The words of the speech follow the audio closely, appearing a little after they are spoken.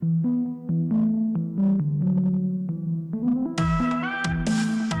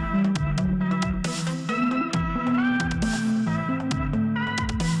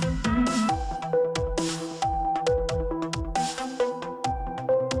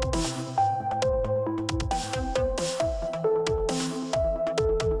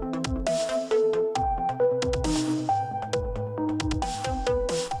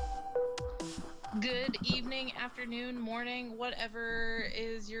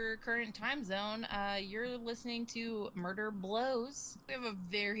your current time zone, you're listening to Murder Blows. We have a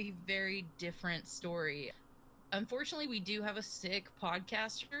very, very different story. Unfortunately, we do have a sick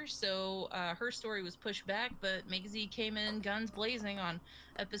podcaster, so her story was pushed back, but Miggsy came in guns blazing on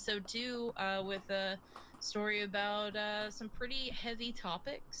episode 2 with a story about some pretty heavy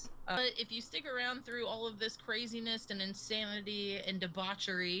topics. But if you stick around through all of this craziness and insanity and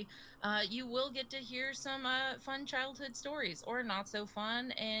debauchery, you will get to hear some fun childhood stories, or not so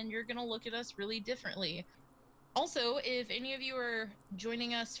fun, and you're going to look at us really differently. Also, if any of you are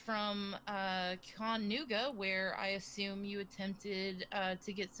joining us from Connuga, where I assume you attempted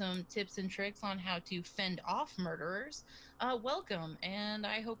to get some tips and tricks on how to fend off murderers, welcome. And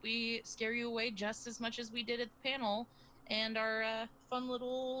I hope we scare you away just as much as we did at the panel and our fun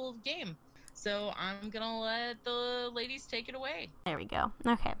little game. So I'm going to let the ladies take it away. There we go.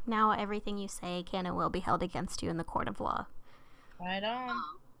 Okay, now everything you say can and will be held against you in the court of law. Right on.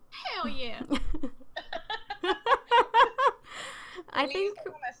 Oh, hell yeah. I think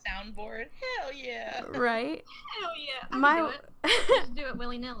on a soundboard. Hell yeah. Right. Hell yeah. I can do it. Just do it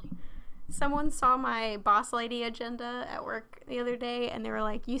willy-nilly. Someone saw my boss lady agenda at work the other day, and they were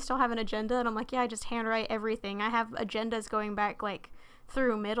like, "You still have an agenda?" And I'm like, "Yeah, I just handwrite everything. I have agendas going back like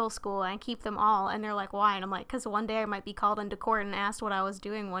through middle school, and I keep them all." And they're like, "Why?" And I'm like, "Because one day I might be called into court and asked what I was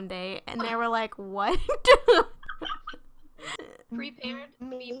doing one day." And they were like, "What?" Prepared,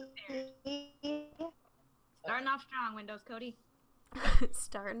 be prepared. Starting off strong, Windows Cody.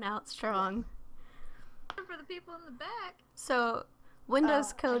 Starting out strong. For the people in the back. So,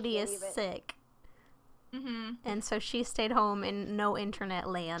 Windows Cody is sick. Mm-hmm. And so she stayed home in no internet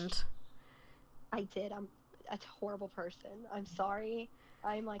land. I did. I'm a horrible person. I'm sorry.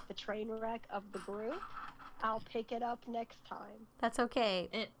 I'm like the train wreck of the group. I'll pick it up next time. That's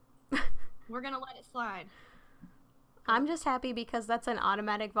okay. We're gonna let it slide. I'm just happy because that's an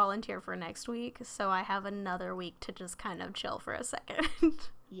automatic volunteer for next week, so I have another week to just kind of chill for a second.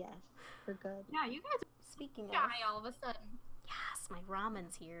 Yes, we're good. Yeah, you guys Speaking are shy all of a sudden. Yes, my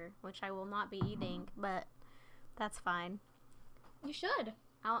ramen's here, which I will not be eating, but that's fine. You should.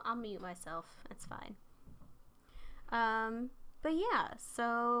 I'll mute myself. It's fine. But yeah,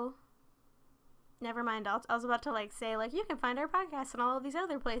 so never mind. I was about to like say like you can find our podcast in all of these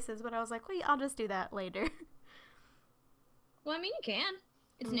other places, but I was like, wait, I'll just do that later. Well, I mean, you can.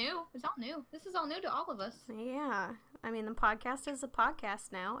 It's new. It's all new. This is all new to all of us. Yeah. I mean, the podcast is a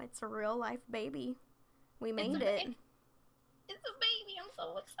podcast now. It's a real life baby. We made it. It's a baby. I'm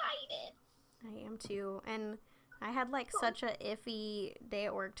so excited. I am too. And I had like such a iffy day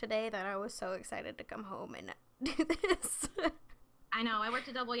at work today that I was so excited to come home and do this. I know. I worked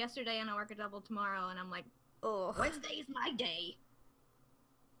a double yesterday and I work a double tomorrow, and I'm like, ugh. Wednesday's my day.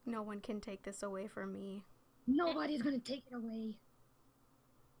 No one can take this away from me. Nobody's gonna take it away.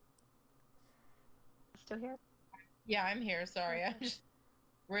 Still here? Yeah, I'm here. Sorry. I'm just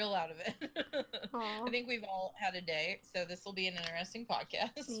real out of it. I think we've all had a day, so this will be an interesting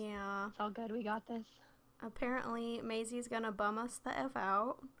podcast. Yeah. It's all good. We got this. Apparently, Maisie's gonna bum us the F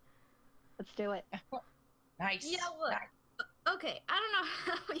out. Let's do it. Nice. Yeah, look. Okay, I don't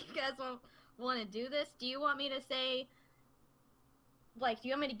know how you guys want to do this. Do you want me to say, like, do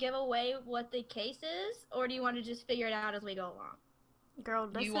you want me to give away what the case is, or do you want to just figure it out as we go along? Girl,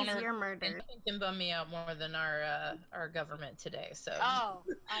 this is your murder. You can bum me out more than our government today. So. Oh,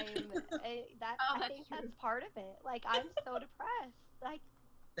 I think true. that's part of it. Like, I'm so depressed. Like,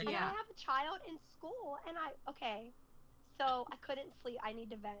 and I have a child in school, and so I couldn't sleep. I need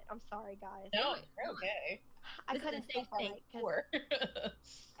to vent. I'm sorry, guys. No, you're okay. I couldn't sleep all night.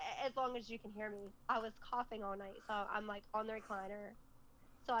 As long as you can hear me, I was coughing all night, so I'm like on the recliner.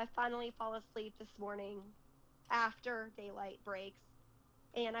 So I finally fall asleep this morning after daylight breaks,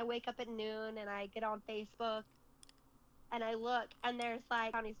 and I wake up at noon and I get on Facebook and I look, and there's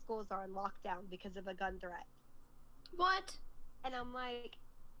like county schools are on lockdown because of a gun threat. What? And I'm like,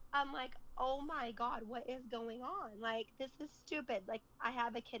 oh my God, what is going on? Like, this is stupid. Like, I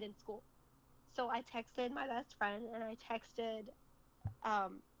have a kid in school. So I texted my best friend, and I texted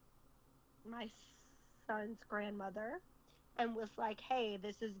my son's grandmother and was like, hey,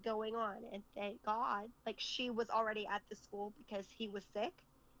 this is going on. And thank God, like, she was already at the school because he was sick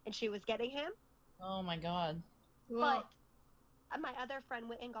and she was getting him. Oh my God. But my other friend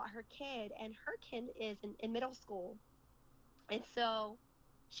went and got her kid, and her kid is in middle school. And so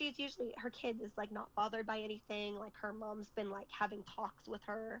she's usually, her kid is like not bothered by anything. Like, her mom's been like having talks with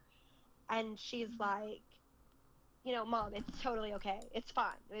her, and she's like, you know, Mom, it's totally okay. It's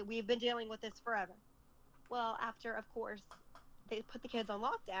fine. We've been dealing with this forever. Well, after, of course, they put the kids on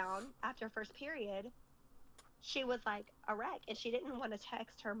lockdown after first period, she was like a wreck, and she didn't want to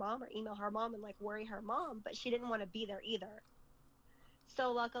text her mom or email her mom and like worry her mom, but she didn't want to be there either.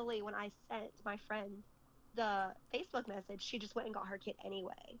 So luckily, when I sent my friend the Facebook message, she just went and got her kid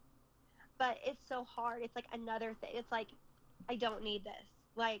anyway. But it's so hard. It's like another thing. It's like, I don't need this.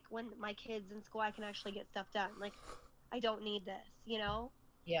 Like, when my kid's in school, I can actually get stuff done. Like, I don't need this, you know?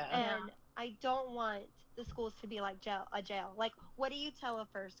 Yeah. And I don't want the schools to be like a jail. Like, what do you tell a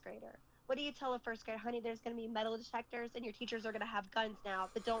first grader? What do you tell a first grader? Honey, there's going to be metal detectors and your teachers are going to have guns now,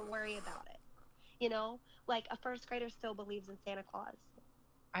 but don't worry about it. You know? Like, a first grader still believes in Santa Claus.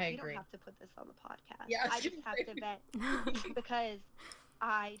 I You agree. don't have to put this on the podcast. Yeah, I just have to vent because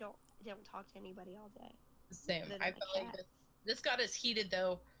I don't talk to anybody all day. Same. other than I my felt like cats. this got us heated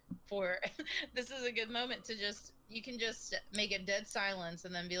though. For this is a good moment to you can just make a dead silence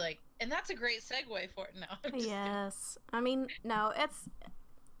and then be like, and that's a great segue for it now. Yes. I mean, no,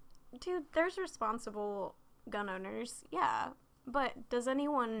 dude, there's responsible gun owners. Yeah. But does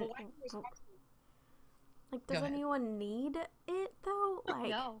anyone Well, why are you responsible? like Go does ahead. anyone need it though? Like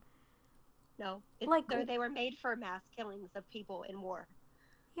No. Like- They were made for mass killings of people in war.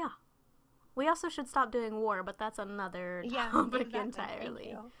 yeah. We also should stop doing war, but that's another topic exactly. entirely.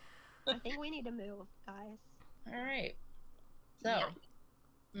 Thank you. I think we need to move, guys. All right. So, Yeah.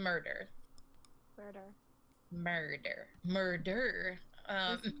 murder.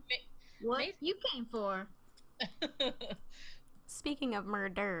 What Mason- you came for? Speaking of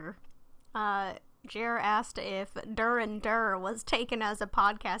murder, Jer asked if Dur and Dur was taken as a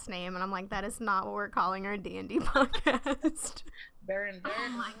podcast name, and I'm like, that is not what we're calling our D&D podcast. Dur and Dur. Oh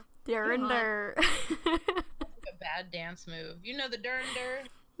my Dur and God. Dur. A bad dance move. You know the Dur and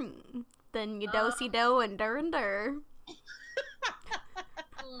Dur? Then you do-si-do and Dur and Dur.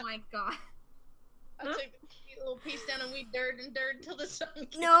 Oh my god. I took a little piece down and we dirred and dirred till the sun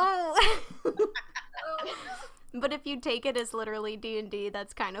came. No! Oh. But if you take it as literally D&D,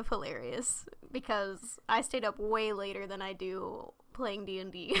 that's kind of hilarious, because I stayed up way later than I do playing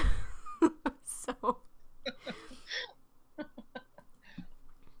D&D. So...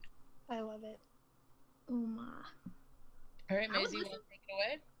 I love it. Oh my. All right, I would Maisie, you want listen- to take it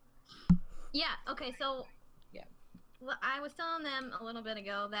away? Yeah, okay, so Yeah. Well, I was telling them a little bit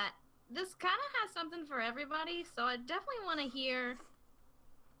ago that this kind of has something for everybody, so I definitely want to hear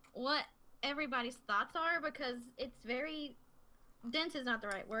what everybody's thoughts are, because it's very dense is not the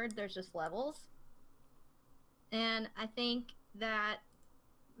right word, there's just levels. And I think that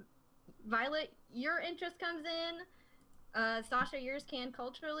Violet, your interest comes in. Sasha, yours can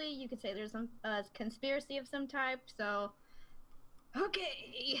culturally. You could say there's some conspiracy of some type. So,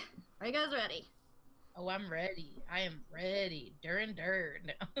 okay, are you guys ready? Oh, I'm ready. I am ready. Dur and Dur.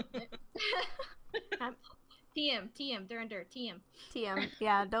 No. TM, Dur and Dur, TM. TM,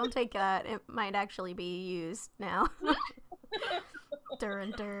 yeah, don't take that. It might actually be used now. Dur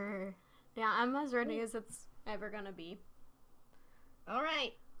and Dur. Yeah, I'm as ready as it's ever gonna be. All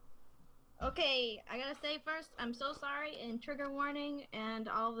right. Okay, I gotta say first, I'm so sorry, and trigger warning, and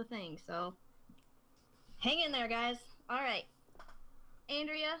all the things, so hang in there, guys. All right.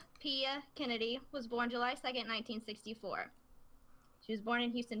 Andrea Pia Kennedy was born July 2nd, 1964. She was born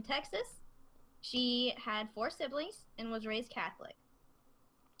in Houston, Texas. She had 4 siblings and was raised Catholic.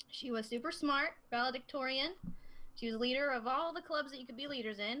 She was super smart, valedictorian. She was leader of all the clubs that you could be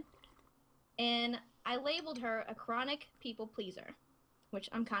leaders in. And I labeled her a chronic people pleaser, which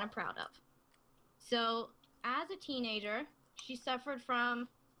I'm kind of proud of. So, as a teenager, she suffered from,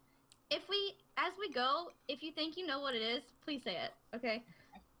 as we go, if you think you know what it is, please say it, okay?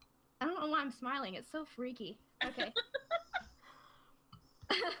 I don't know why I'm smiling, it's so freaky. Okay.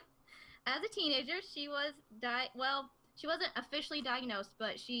 As a teenager, she was, she wasn't officially diagnosed,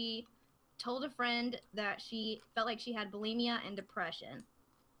 but she told a friend that she felt like she had bulimia and depression.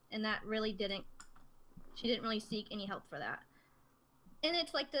 And that really she didn't really seek any help for that. And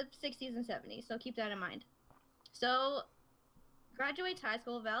it's like the 60s and 70s, so keep that in mind. So, graduates high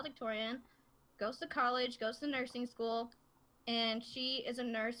school, valedictorian, goes to college, goes to nursing school, and she is a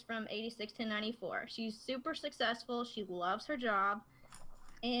nurse from 86 to 94. She's super successful, she loves her job,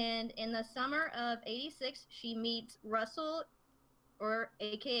 and in the summer of 86, she meets Russell, or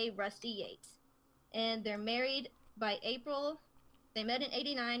aka Rusty Yates. And they're married by April, they met in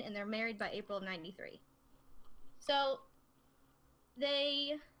 89, and they're married by April of 93. So,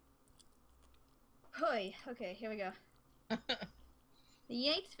 okay, here we go. The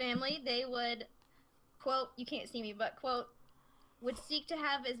Yates family, they would, quote, you can't see me, but quote, would seek to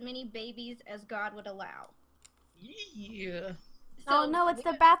have as many babies as God would allow. Yeah. Oh no, it's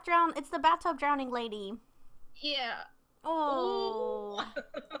the bathtub drowning lady. Yeah. Oh.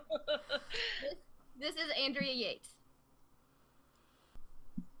 This is Andrea Yates.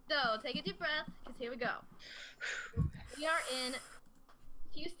 So, take a deep breath, because here we go. We are in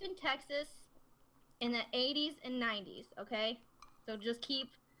Houston, Texas, in the 80s and 90s, okay? So just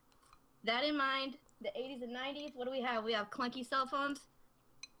keep that in mind. The 80s and 90s, what do we have? We have clunky cell phones.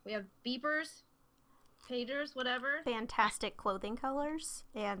 We have beepers, pagers, whatever. Fantastic clothing colors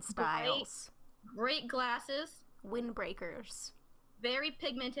and styles. Great glasses. Windbreakers. Very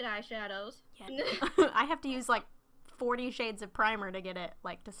pigmented eyeshadows. Yeah. I have to use like 40 shades of primer to get it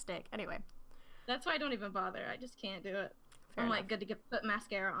like to stick. Anyway. That's why I don't even bother. I just can't do it. Fair I'm enough. like good to put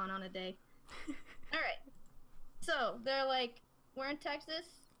mascara on a day. All right. So they're like, we're in Texas,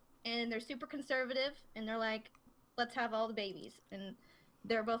 and they're super conservative, and they're like, let's have all the babies. And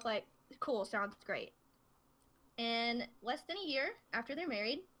they're both like, cool, sounds great. And less than a year after they're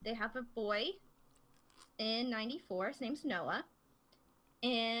married, they have a boy in 94. His name's Noah.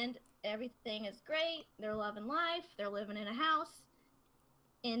 And everything is great. They're loving life. They're living in a house.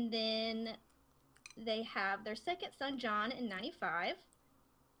 And then they have their second son, John, in 95.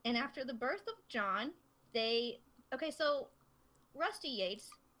 And after the birth of John, so Rusty Yates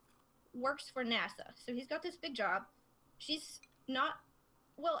works for NASA. So he's got this big job. She's not,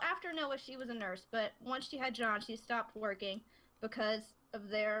 after Noah, she was a nurse. But once she had John, she stopped working because of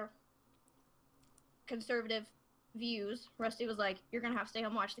their conservative views. Rusty was like, you're going to have to stay home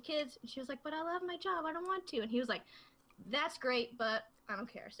and watch the kids. And she was like, but I love my job. I don't want to. And he was like, that's great, but I don't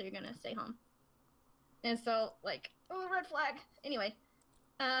care. So you're going to stay home. And so, like, oh, red flag. Anyway,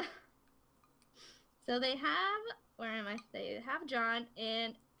 so they have John,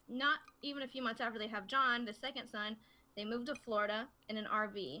 and not even a few months after they have John, the second son, they moved to Florida in an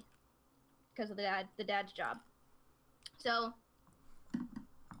RV because of the dad's job. So,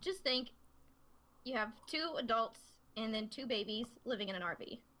 just think, you have 2 adults and then 2 babies living in an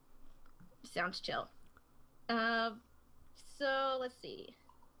RV. Sounds chill. So let's see.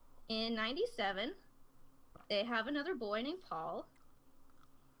 In 97, they have another boy named Paul,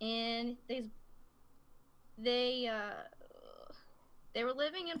 and they were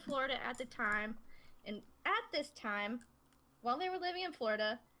living in Florida at the time, and at this time, while they were living in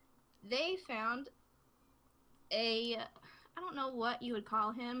Florida, they found I don't know what you would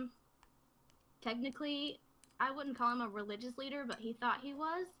call him. Technically, I wouldn't call him a religious leader, but he thought he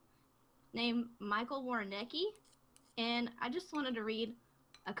was, named Michael Warnecki. And I just wanted to read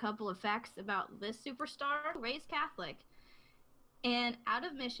a couple of facts about this superstar. Raised Catholic and out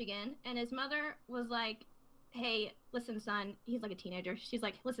of Michigan, and his mother was like, hey, listen, son, he's like a teenager. She's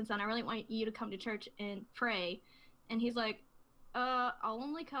like, listen, son, I really want you to come to church and pray. And he's like, I'll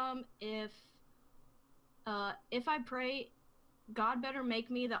only come if I pray, God better make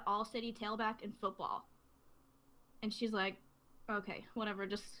me the all-city tailback in football. And she's like, okay, whatever,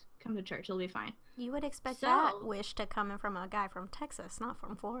 just come to church, it'll be fine. You would expect that wish to come from a guy from Texas, not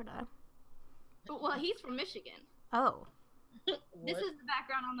from Florida. Well, he's from Michigan. Oh. This is the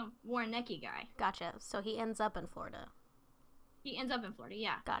background on the Warnecki guy. Gotcha. So he ends up in Florida. He ends up in Florida,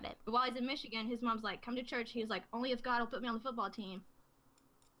 yeah. Got it. But while he's in Michigan, his mom's like, come to church. He's like, only if God will put me on the football team.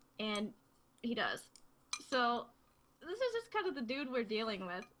 And he does. So this is just kind of the dude we're dealing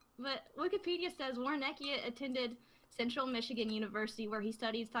with. But Wikipedia says Warnecki attended Central Michigan University, where he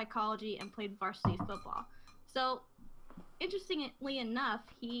studied psychology and played varsity football. So, interestingly enough,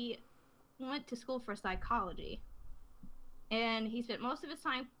 he went to school for psychology. And he spent most of his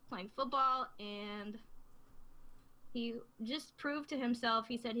time playing football, and he just proved to himself,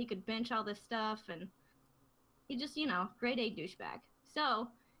 he said he could bench all this stuff, and he just, grade A douchebag. So,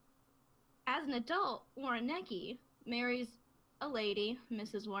 as an adult, Warnecki marries a lady,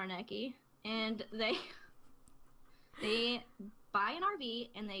 Mrs. Warnecki, and they buy an RV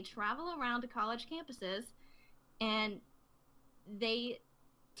and they travel around to college campuses, and they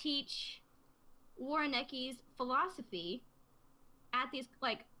teach Warnecki's philosophy at these,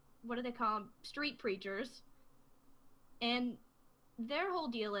 like, what do they call them? Street preachers. And their whole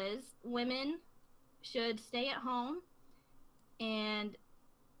deal is women should stay at home and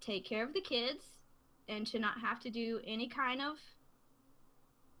take care of the kids and should not have to do any kind of,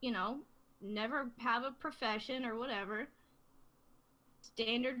 never have a profession or whatever.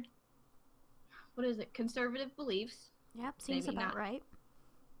 Standard, conservative beliefs. Yep, seems Maybe about not right.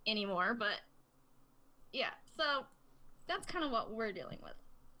 Anymore, but yeah, so that's kind of what we're dealing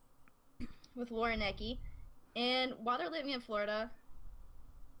with Warnecki. And while they're living in Florida,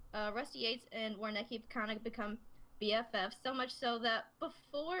 Rusty Yates and Warnecki kind of become BFFs, so much so that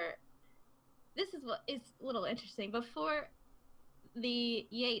this is what is a little interesting, before the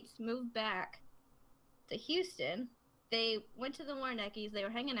Yates moved back to Houston, they went to the Warneckis, they were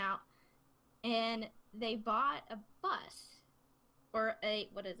hanging out, and they bought a bus or a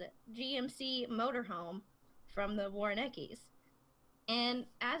GMC motorhome from the Warreneckis. And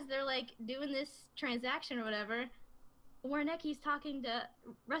as they're like doing this transaction or whatever, Warnecki's talking to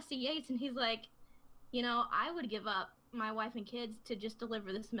Rusty Yates, and he's like, I would give up my wife and kids to just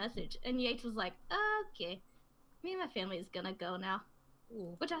deliver this message. And Yates was like, okay, me and my family is gonna go now.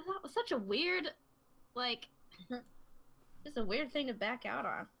 Ooh. Which I thought was such a weird, just a weird thing to back out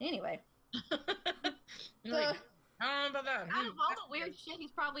on. Anyway. Like, I don't know about that. Out of all the weird shit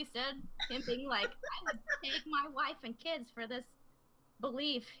he's probably said, him being like, I would take my wife and kids for this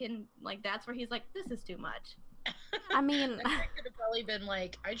belief, and like that's where he's like, this is too much. I mean, I could have probably been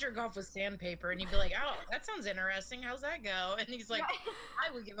like, I jerk off with sandpaper, and he'd be like, oh, that sounds interesting. How's that go? And he's like,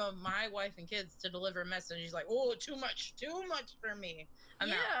 I would give up my wife and kids to deliver a message. He's like, oh, too much for me. I'm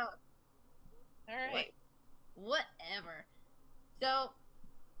out. All right. Whatever. So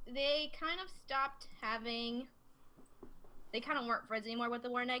they kind of stopped having. They kind of weren't friends anymore with the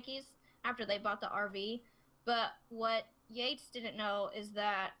Warneckis after they bought the RV. But what Yates didn't know is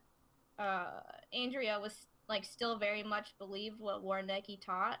that Andrea was still very much believed what Warnecki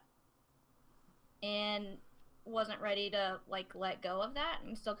taught and wasn't ready to let go of that,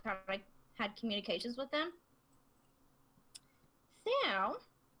 and still kind of had communications with them. So,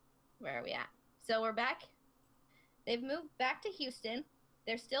 where are we at? So we're back. They've moved back to Houston.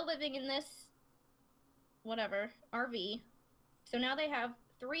 They're still living in this RV. So now they have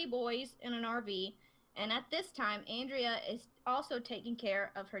 3 boys in an RV, and at this time, Andrea is also taking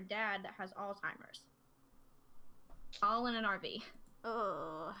care of her dad that has Alzheimer's. All in an RV.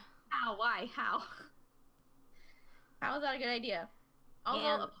 Oh. How? Why? How? How is that a good idea?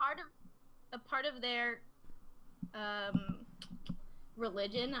 Although a part of their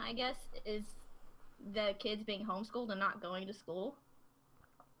religion, I guess, is the kids being homeschooled and not going to school.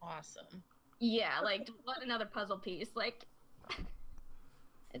 Awesome. Yeah, what another puzzle piece.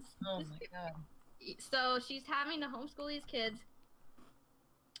 It's oh my god. So she's having to homeschool these kids.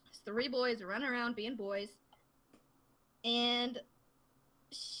 3 boys run around being boys. And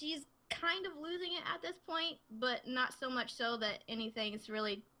she's kind of losing it at this point, but not so much so that anything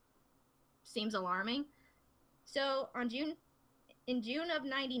really seems alarming. So in June of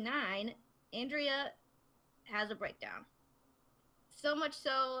 99, Andrea has a breakdown. So much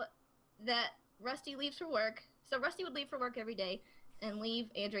so that Rusty leaves for work. So Rusty would leave for work every day and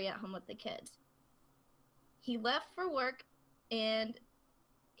leave Andrea at home with the kids. He left for work and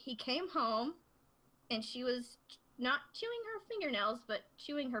he came home and she was not chewing her fingernails, but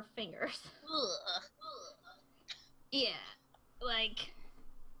chewing her fingers. Yeah.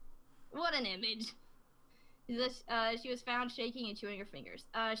 What an image. She was found shaking and chewing her fingers.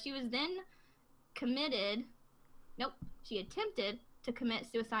 She was then she attempted to commit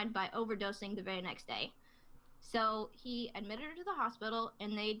suicide by overdosing the very next day. So he admitted her to the hospital,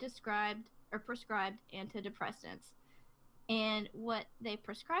 and they prescribed antidepressants. And what they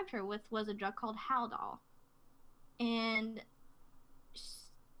prescribed her with was a drug called Haldol. And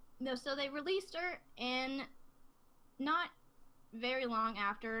so they released her, and not very long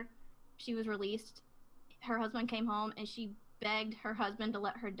after she was released, her husband came home, and she begged her husband to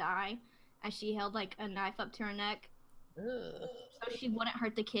let her die as she held a knife up to her neck. Ugh. So she wouldn't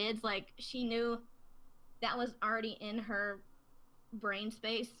hurt the kids. She knew that was already in her brain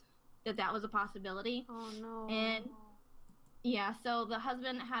space, that was a possibility. Oh no. And yeah, so the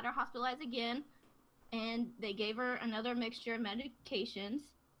husband had her hospitalized again, and they gave her another mixture of medications.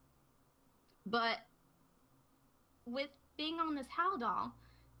 But with being on this Haldol,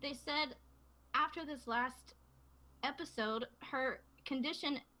 they said after this last episode, her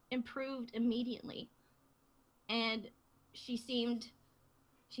condition improved immediately. And she seemed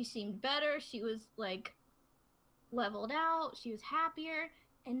better. She was leveled out. She was happier,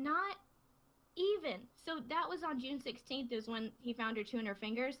 and not even. So that was on June 16th is when he found her chewing her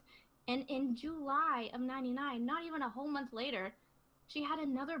fingers. And in July of 99, not even a whole month later, she had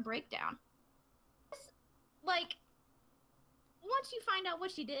another breakdown. Once you find out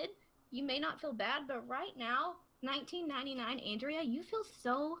what she did, you may not feel bad, but right now, 1999 Andrea, you feel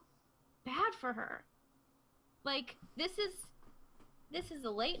so bad for her. This is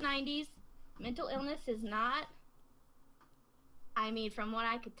the late 90s. Mental illness is not, from what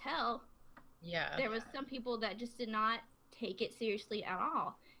I could tell, yeah, there was some people that just did not take it seriously at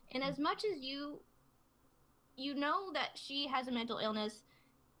all. And as much as you know that she has a mental illness,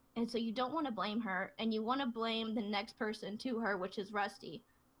 and so you don't want to blame her, and you want to blame the next person to her, which is Rusty.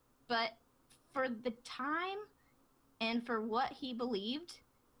 But for the time and for what he believed,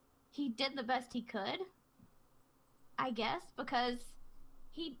 he did the best he could, I guess, because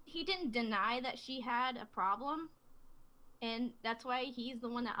he didn't deny that she had a problem, and that's why he's the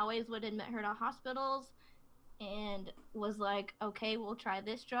one that always would admit her to hospitals and was like, okay, we'll try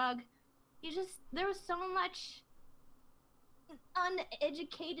this drug. There was so much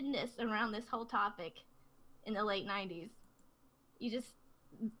uneducatedness around this whole topic in the late 90s.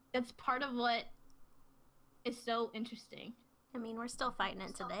 That's part of what is so interesting. I mean, we're still fighting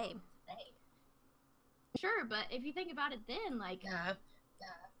it today. Sure, but if you think about it then, like, Yeah.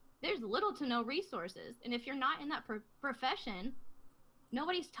 there's little to no resources. And if you're not in that profession,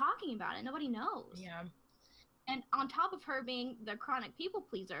 nobody's talking about it. Nobody knows. Yeah. And on top of her being the chronic people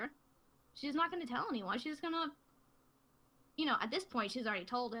pleaser, she's not going to tell anyone. She's going to, at this point, she's already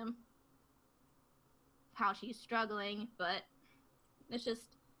told him how she's struggling, but it's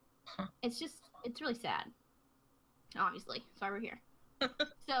really sad. Obviously. That's why we're here.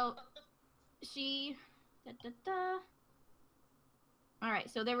 So, she...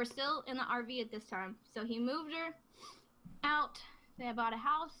 Alright, so they were still in the RV at this time. So he moved her out. They bought a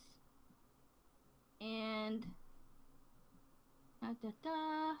house. And...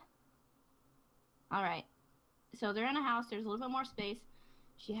 Alright. So they're in a house. There's a little bit more space.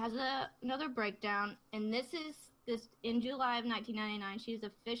 She has another breakdown. And this in July of 1999, she's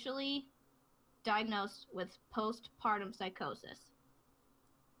officially diagnosed with postpartum psychosis.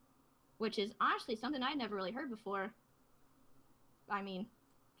 Which is honestly something I'd never really heard before. I mean,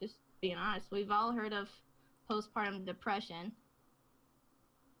 just being honest, we've all heard of postpartum depression.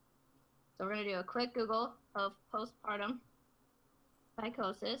 So we're going to do a quick Google of postpartum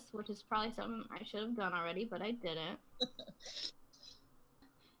psychosis, which is probably something I should have done already, but I didn't.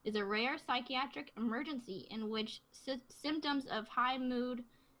 Is a rare psychiatric emergency in which symptoms of high mood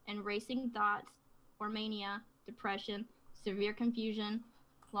and racing thoughts or mania, depression, severe confusion,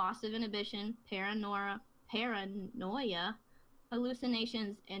 loss of inhibition, paranoia,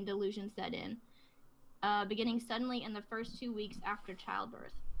 hallucinations, and delusions set in, beginning suddenly in the first 2 weeks after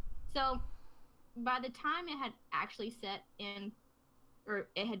childbirth. So, by the time it had actually set in, or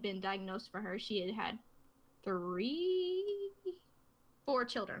it had been diagnosed for her, she had had 4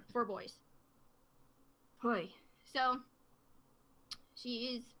 children, 4 boys. Boy. So,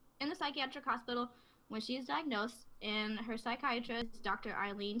 she's in the psychiatric hospital when she is diagnosed, and her psychiatrist, Dr.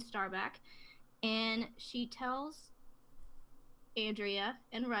 Eileen Starback, and she tells Andrea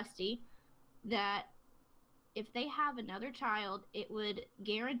and Rusty that if they have another child, it would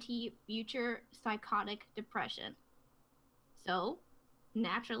guarantee future psychotic depression. So,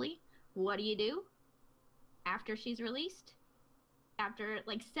 naturally, what do you do after she's released? After,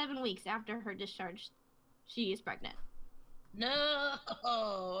 7 weeks after her discharge, she is pregnant. No.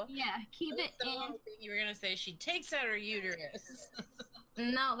 Yeah, keep it in. You were gonna say she takes out her uterus.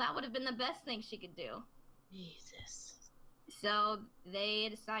 No, that would have been the best thing she could do. Jesus. So they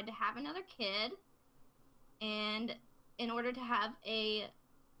decide to have another kid, and in order to have a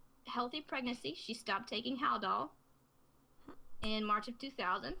healthy pregnancy, she stopped taking Haldol in March of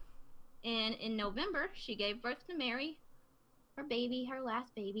 2000, and in November she gave birth to Mary, her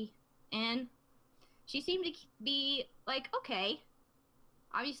last baby, and she seemed to be okay,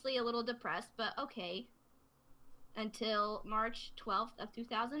 obviously a little depressed, but okay, until March 12th of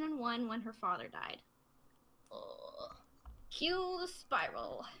 2001 when her father died. Cue the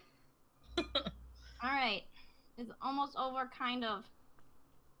spiral. Alright, it's almost over, kind of.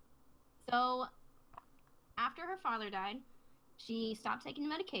 So, after her father died, she stopped taking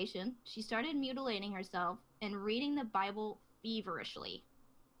medication, she started mutilating herself, and reading the Bible feverishly.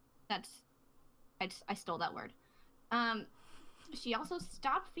 I stole that word. She also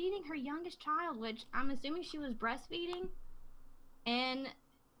stopped feeding her youngest child, which I'm assuming she was breastfeeding, and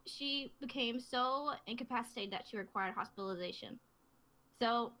she became so incapacitated that she required hospitalization.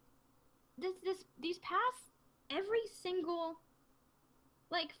 So, these past, every single,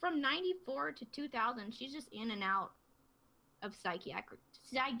 from 94 to 2000, she's just in and out of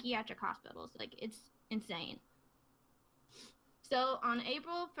psychiatric hospitals. It's insane. So, on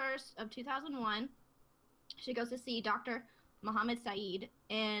April 1st of 2001, she goes to see Dr. Mohammed Saeed,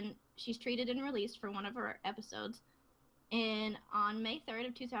 and she's treated and released for one of her episodes. And on May 3rd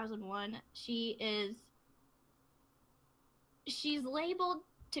of 2001, she's labeled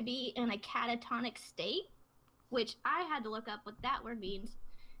to be in a catatonic state, which I had to look up what that word means.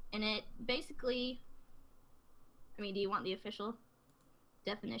 And it basically, do you want the official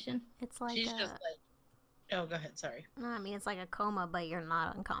definition? It's like she's just oh, go ahead, sorry. No, it's like a coma, but you're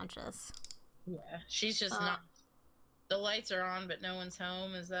not unconscious. Yeah, she's just not. The lights are on, but no one's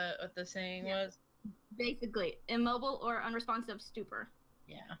home. Is that what the saying was? Basically, immobile or unresponsive stupor.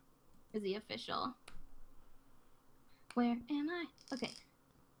 Yeah. Is the official. Where am I? Okay.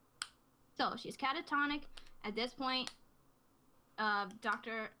 So she's catatonic. At this point,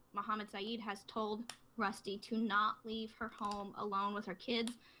 Dr. Mohammed Saeed has told Rusty to not leave her home alone with her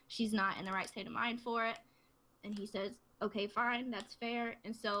kids. She's not in the right state of mind for it. And he says, okay, fine, that's fair.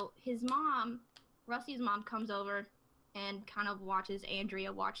 And so his mom, Rusty's mom, comes over and kind of watches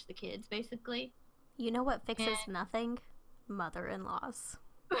Andrea watch the kids, basically. You know what fixes nothing? Mother-in-laws.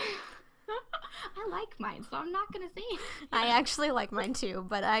 I like mine, so I'm not going to say it. I actually like mine too,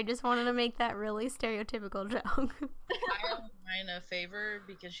 but I just wanted to make that really stereotypical joke. I owe mine a favor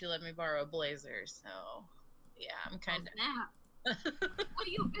because she let me borrow a blazer, so yeah, I'm kind of. What are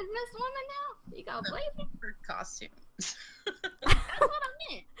you, a businesswoman now? You got a blazer? For costumes. That's what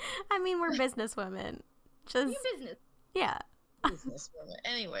I meant. I mean, we're businesswomen. Just You business. yeah. Businesswoman.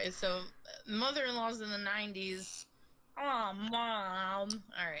 Anyway, so mother-in-law's in the 90s. Oh, mom.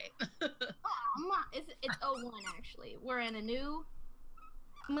 All right. Oh, Mom. It's 01, actually. We're in a new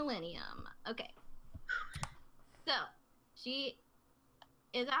millennium. Okay. So, she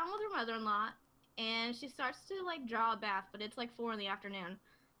is out with her mother-in-law, and she starts to, like, draw a bath, but it's, like, 4 in the afternoon.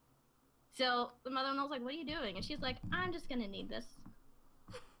 So, the mother-in-law's like, what are you doing? And she's like, I'm just gonna need this.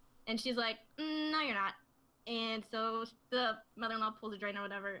 And she's like, no, you're not. And so, the mother-in-law pulls a drain or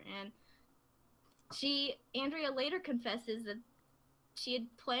whatever, and Andrea later confesses that she had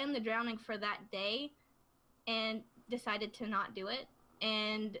planned the drowning for that day and decided to not do it.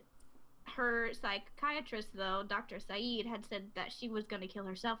 And her psychiatrist, though, Dr. Saeed, had said that she was going to kill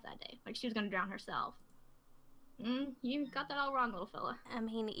herself that day. Like, she was going to drown herself. You got that all wrong, little fella. I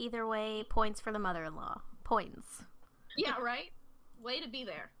mean, either way, points for the mother-in-law. Points. Yeah, right? Way to be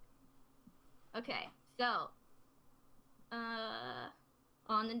there. Okay, so,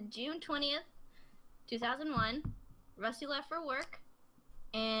 on June 20th, 2001, Rusty left for work,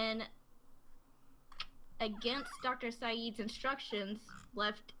 and against Dr. Saeed's instructions,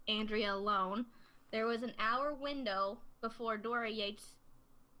 left Andrea alone. There was an hour window before Dora Yates,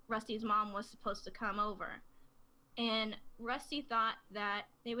 Rusty's mom, was supposed to come over. And Rusty thought that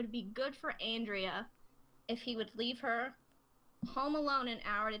it would be good for Andrea if he would leave her home alone an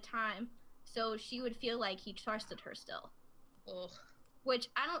hour at a time so she would feel like he trusted her still. Ugh. Which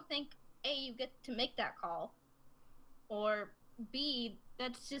I don't think, A, you get to make that call, or B,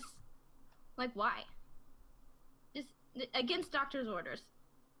 that's just, like, why? Just against doctor's orders.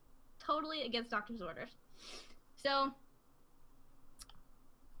 Totally against doctor's orders. So,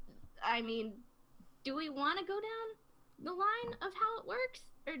 I mean, do we want to go down the line of how it works?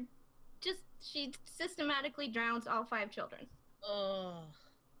 Or just she systematically drowns all 5 children? Ugh.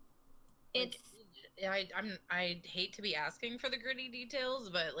 It's... I hate to be asking for the gritty details,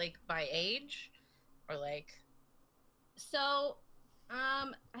 but, like, by age? Or, like... So, I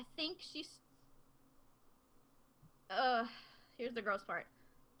think she's... here's the gross part.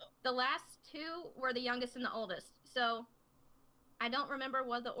 The last 2 were the youngest and the oldest. So, I don't remember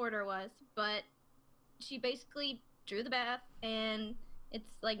what the order was, but she basically drew the bath, and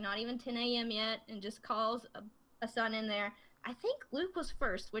it's, like, not even 10 a.m. yet, and just calls a son in there. I think Luke was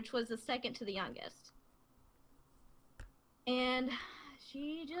first, which was the second to the youngest. And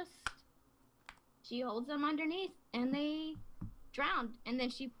she holds them underneath, and they drowned. And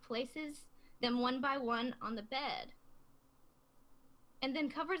then she places them one by one on the bed. And then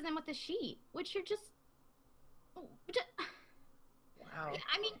covers them with a sheet, which you're just... Wow.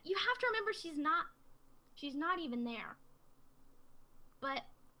 I mean, you have to remember she's not even there. But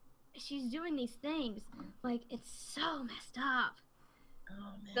she's doing these things. Like, it's so messed up.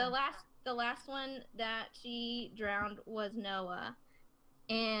 Oh, man. The last one that she drowned was Noah.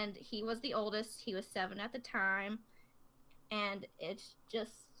 And he was the oldest. He was 7 at the time. And it's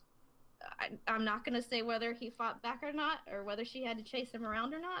just... I'm not going to say whether he fought back or not, or whether she had to chase him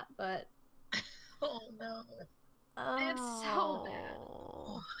around or not, but... Oh, no. It's so bad.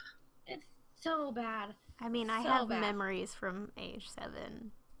 It's so bad. I mean, I have memories from age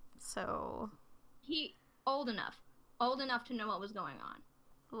 7, so... He... Old enough to know what was going on.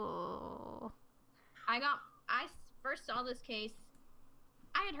 Oh. I first saw this case...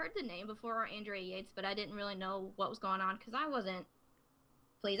 I had heard the name before, Andrea Yates, but I didn't really know what was going on, because I wasn't...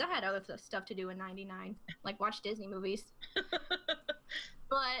 Please, I had other stuff to do in 99, like watch Disney movies.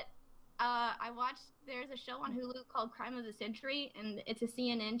 But I watched, there's a show on Hulu called Crime of the Century, and it's a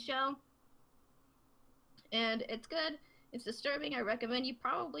CNN show. And it's good. It's disturbing. I recommend you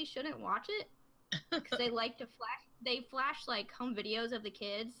probably shouldn't watch it. Because they like to flash like home videos of the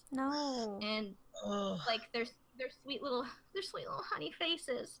kids. No. And like their sweet little honey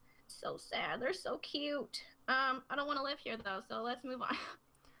faces. So sad. They're so cute. I don't want to live here though, so let's move on.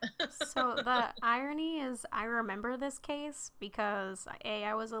 So the irony is, I remember this case because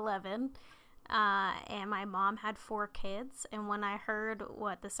I was 11, and my mom had 4 kids. And when I heard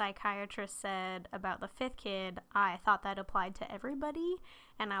what the psychiatrist said about the 5th kid, I thought that applied to everybody.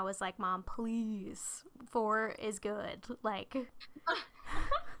 And I was like, Mom, please, 4 is good. Like,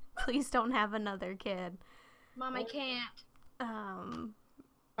 please don't have another kid. Mom, I can't.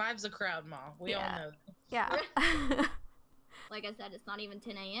 5's a crowd, Ma. We all know that. Yeah. Like I said, it's not even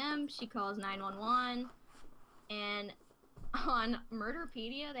 10 a.m. She calls 911, and on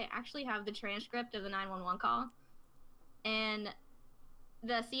Murderpedia, they actually have the transcript of the 911 call, and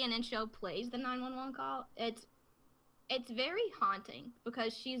the CNN show plays the 911 call. It's very haunting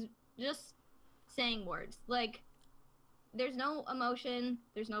because she's just saying words. Like, there's no emotion,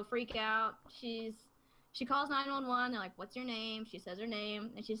 there's no freak out. She calls 911. They're like, "What's your name?" She says her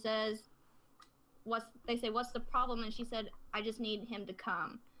name, and she says, they say, "What's the problem?" And she said, "I just need him to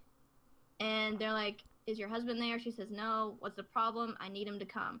come." And they're like, "Is your husband there?" She says, "No." "What's the problem?" "I need him to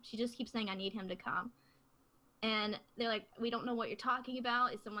come." She just keeps saying, "I need him to come." And they're like, "We don't know what you're talking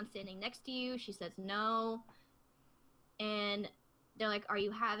about. Is someone standing next to you?" She says, "No." And they're like, "Are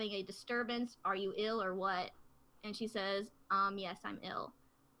you having a disturbance? Are you ill or what?" And she says, "Yes, I'm ill."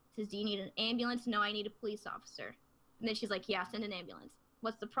 Says, "Do you need an ambulance?" "No, I need a police officer." And then she's like, "Yeah, send an ambulance."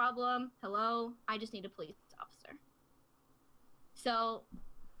 "What's the problem?" "Hello? I just need a police officer." So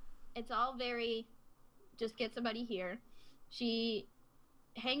it's all very, just get somebody here. She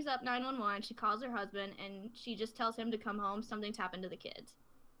hangs up 911. She calls her husband, and she just tells him to come home. Something's happened to the kids.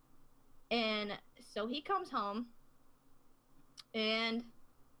 And so he comes home, and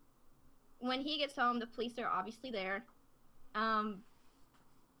when he gets home, the police are obviously there.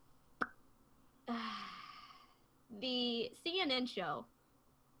 The CNN show,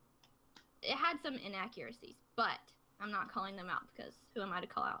 it had some inaccuracies, but I'm not calling them out because who am I to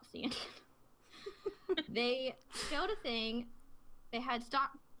call out CNN? They showed a thing. They had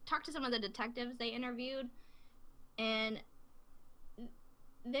talked to some of the detectives they interviewed, and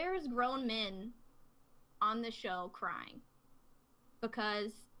there's grown men on the show crying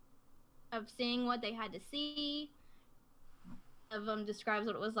because of seeing what they had to see. One of them describes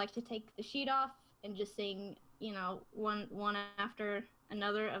what it was like to take the sheet off and just seeing, one after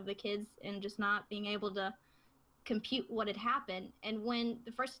another of the kids and just not being able to compute what had happened. And when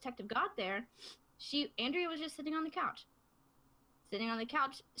the first detective got there, Andrea was just sitting on the couch,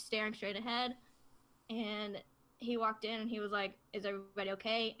 staring straight ahead. And he walked in and he was like, "Is everybody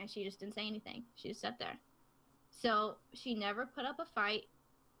okay?" And she just didn't say anything. She just sat there. So she never put up a fight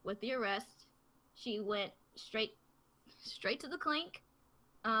with the arrest. She went straight to the clink.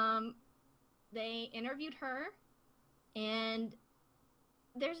 They interviewed her, and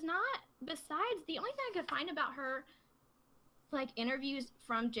there's not, besides, the only thing I could find about her, like, interviews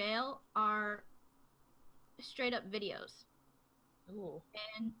from jail are straight up videos. Ooh.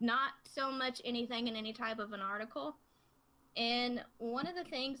 And not so much anything in any type of an article. And one of the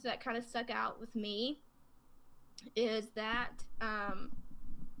things that kind of stuck out with me is that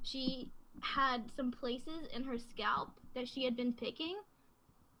she had some places in her scalp that she had been picking,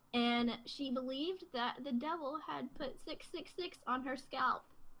 and she believed that the devil had put 666 on her scalp.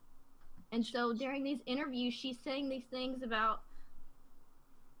 And so during these interviews, she's saying these things about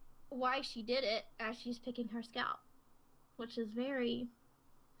why she did it as she's picking her scalp, which is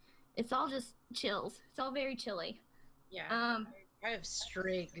it's all just chills. It's all very chilly. Yeah. I have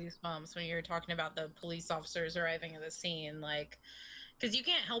straight goosebumps when you're talking about the police officers arriving at the scene, like, because you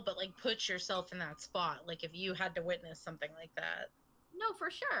can't help but, like, put yourself in that spot, like, if you had to witness something like that. No,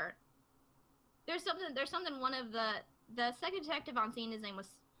 for sure. There's something one of the second detective on scene, his name was,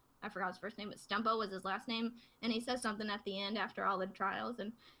 I forgot his first name, but Stumpo was his last name, and he says something at the end after all the trials,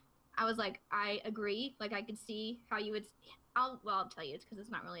 and I was like, I agree. Like, I could see how you would, I'll tell you, it's because it's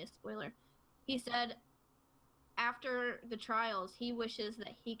not really a spoiler. He said after the trials, he wishes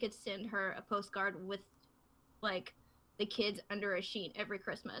that he could send her a postcard with, like, the kids under a sheet every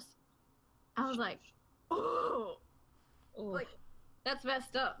Christmas. I was like, oh, like, that's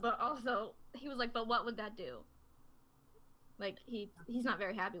messed up. But also, he was like, but what would that do? Like, he's not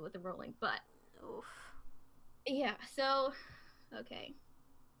very happy with the ruling, but Oof. Yeah, so, okay.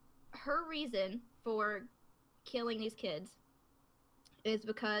 Her reason for killing these kids is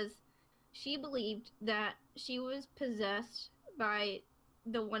because she believed that she was possessed by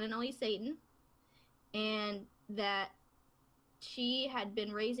the one and only Satan, and that she had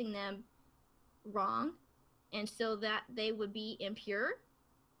been raising them wrong, and so that they would be impure,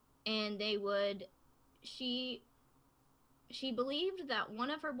 and she believed that one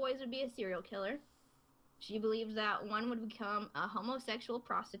of her boys would be a serial killer, She believes that one would become a homosexual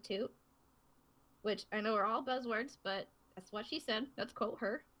prostitute, which I know are all buzzwords, but that's what she said. Let's quote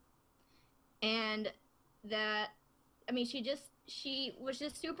her. And that, I mean, she was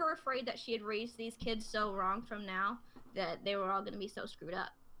just super afraid that she had raised these kids so wrong from now that they were all going to be so screwed up.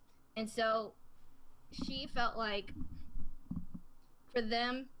 And so she felt like for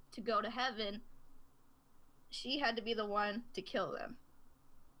them to go to heaven, she had to be the one to kill them.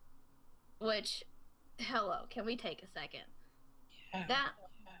 Which, hello, can we take a second? Yeah.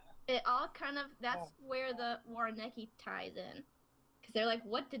 It all kind of, that's where the Warnecki ties in. Because they're like,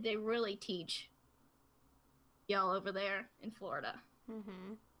 what did they really teach y'all over there in Florida?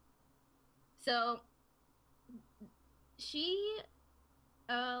 Mm-hmm. So, she,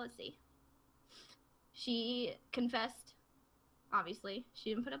 let's see. She confessed, obviously.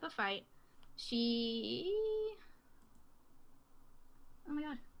 She didn't put up a fight. Oh my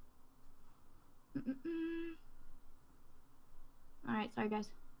god. Alright, sorry guys.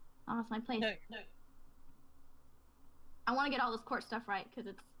 I lost my place. No. I want to get all this court stuff right, because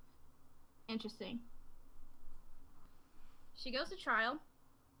it's interesting. She goes to trial,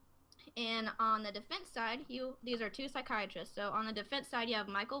 and on the defense side, these are two psychiatrists. So on the defense side, you have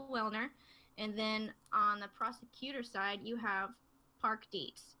Michael Wellner, and then on the prosecutor side, you have Park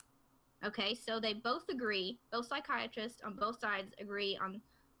Dietz. Okay, so they both agree, both psychiatrists on both sides agree on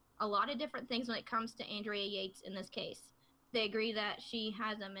a lot of different things when it comes to Andrea Yates in this case. They agree that she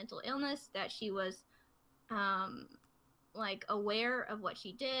has a mental illness, that she was like aware of what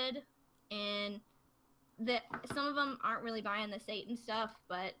she did, and that some of them aren't really buying the Satan stuff,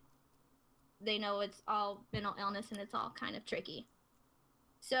 but they know it's all mental illness and it's all kind of tricky.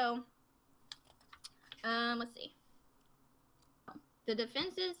 So, let's see. The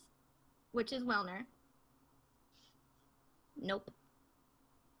defenses, which is Wellner. Nope.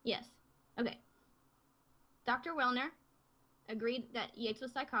 Yes. Okay. Dr. Wellner agreed that Yates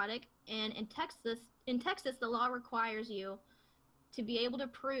was psychotic, and in Texas, the law requires you to be able to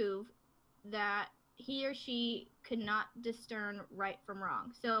prove that he or she could not discern right from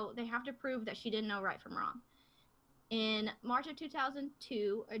wrong. So they have to prove that she didn't know right from wrong. In March of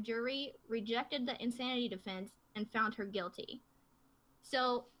 2002, a jury rejected the insanity defense and found her guilty.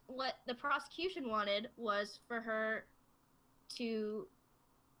 So what the prosecution wanted was for her to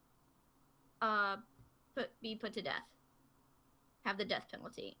be put to death, have the death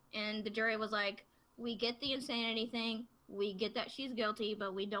penalty. And the jury was like, we get the insanity thing, we get that she's guilty,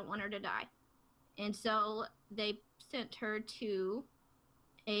 but we don't want her to die. And so they sent her to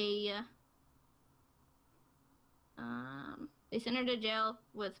they sent her to jail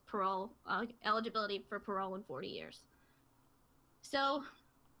with parole, eligibility for parole in 40 years. So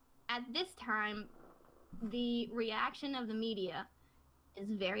at this time, the reaction of the media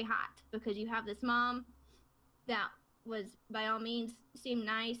is very hot, because you have this mom that was, by all means, seemed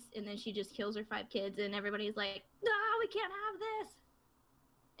nice, and then she just kills her 5 kids, and everybody's like, no, we can't have this.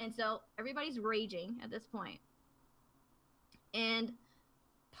 And so everybody's raging at this point. And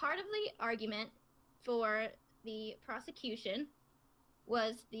part of the argument for the prosecution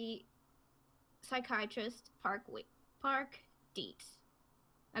was the psychiatrist Park Dietz.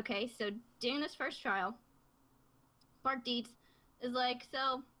 Okay, so during this first trial, Park Dietz is like,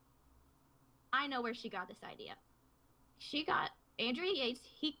 so I know where she got this idea. She got Andrea Yates,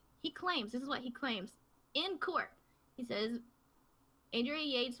 he claims, this is what he claims in court. He says Andrea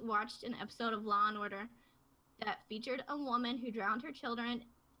Yates watched an episode of Law & Order that featured a woman who drowned her children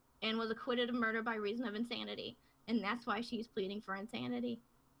and was acquitted of murder by reason of insanity. And that's why she's pleading for insanity.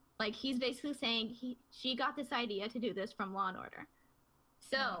 Like, he's basically saying she got this idea to do this from Law & Order.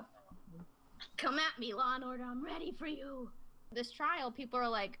 So, come at me, Law & Order, I'm ready for you. This trial, people are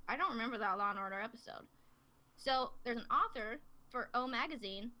like, I don't remember that Law & Order episode. So, there's an author for O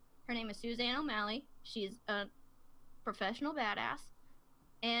Magazine. Her name is Suzanne O'Malley. She's a professional badass.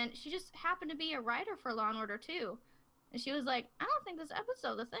 And she just happened to be a writer for Law & Order too. And she was like, I don't think this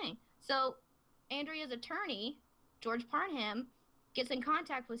episode's a thing. So Andrea's attorney, George Parnham, gets in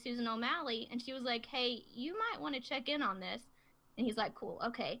contact with Susan O'Malley, and she was like, hey, you might want to check in on this. And he's like, cool,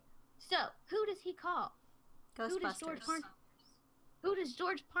 okay. So who does he call? Ghostbusters. Who does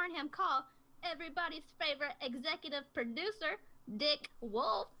George Parnham call? Everybody's favorite executive producer, Dick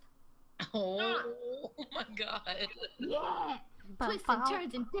Wolf. Oh my god. Yeah. Twists and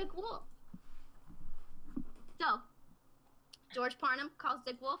turns in Dick Wolf. So, George Parnham calls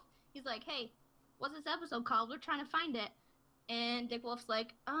Dick Wolf. He's like, hey, what's this episode called? We're trying to find it. And Dick Wolf's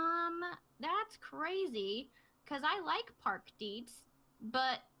like, that's crazy, because I like Park Dietz,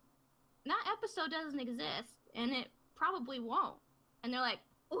 but that episode doesn't exist, and it probably won't. And they're like,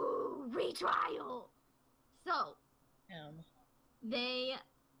 ooh, retrial. So Um, they,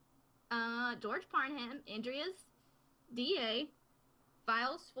 George Parnham, Andrea's DA,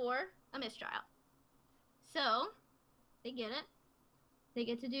 files for a mistrial. So they get it. They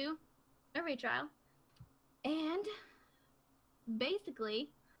get to do a retrial. And basically,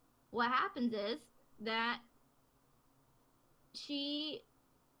 what happens is that she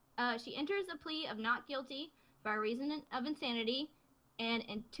enters a plea of not guilty by reason of insanity, and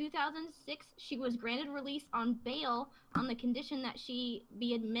in 2006 she was granted release on bail on the condition that she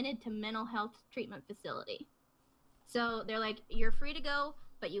be admitted to mental health treatment facility. So they're like, you're free to go,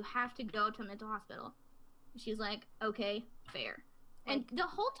 but you have to go to a mental hospital. She's like, okay, fair. And the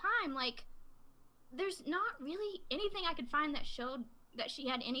whole time, like, there's not really anything I could find that showed that she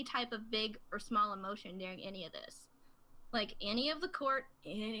had any type of big or small emotion during any of this. Like, any of the court,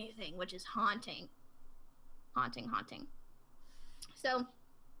 anything, which is haunting. Haunting. So,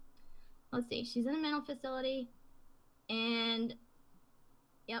 let's see. She's in a mental facility, and,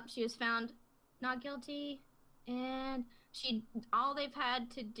 yep, she was found not guilty, and all they've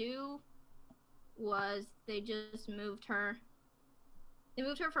had to do was they just moved her. They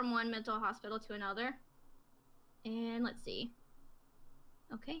moved her from one mental hospital to another. And let's see.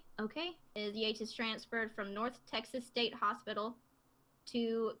 Okay. Yates is transferred from North Texas State Hospital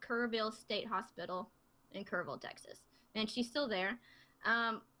to Kerrville State Hospital in Kerrville, Texas. And she's still there.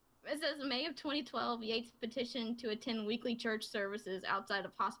 It says May of 2012, Yates' petition to attend weekly church services outside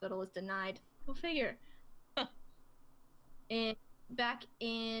of hospital was denied. Go figure. And back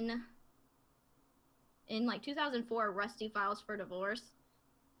in like 2004, Rusty files for divorce.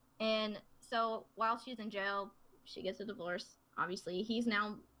 And so while she's in jail, she gets a divorce. Obviously,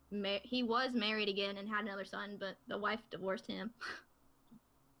 he was married again and had another son, but the wife divorced him.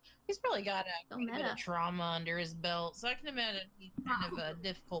 He's probably got So a bit of trauma under his belt, so I can imagine he's kind of a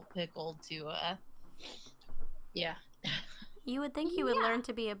difficult pickle to, yeah. You would think he would learn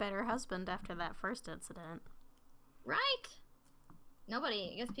to be a better husband after that first incident. Right?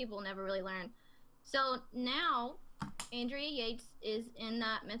 I guess people never really learn. So now, Andrea Yates is in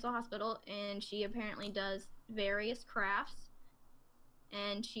that mental hospital, and she apparently does various crafts,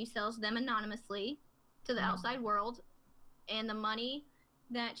 and she sells them anonymously to the outside world, and the money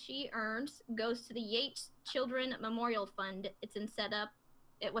that she earns goes to the Yates Children Memorial Fund.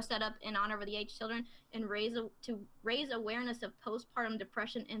 It was set up in honor of the Yates children and to raise awareness of postpartum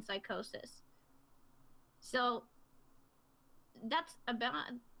depression and psychosis. So that's about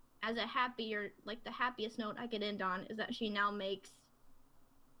the happiest note I could end on is that she now makes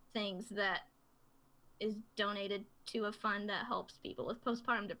things that is donated to a fund that helps people with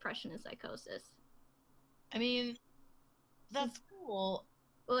postpartum depression and psychosis. I mean, that's cool.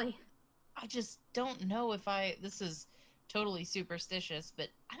 Oy. I just don't know if this is totally superstitious, but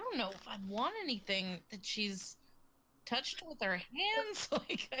I don't know if I'd want anything that she's touched with her hands.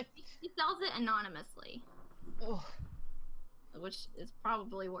 She sells it anonymously. Oh. Which is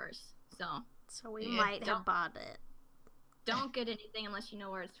probably worse. So we might have bought it. Don't get anything unless you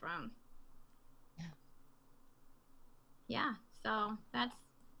know where it's from. Yeah, so that's...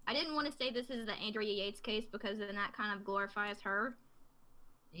 I didn't want to say this is the Andrea Yates case because then that kind of glorifies her.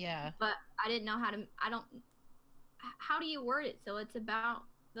 Yeah. But I didn't know how do you word it so it's about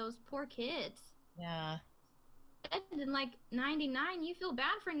those poor kids? Yeah. And in like 99, you feel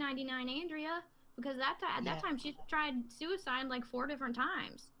bad for 99 Andrea because at that time she tried suicide like 4 different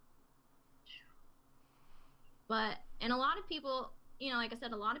times. And a lot of people, like I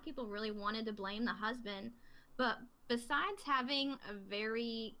said, a lot of people really wanted to blame the husband, but besides having a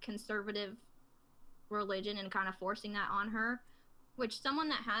very conservative religion and kind of forcing that on her, which someone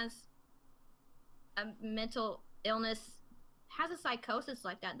that has a mental illness, has a psychosis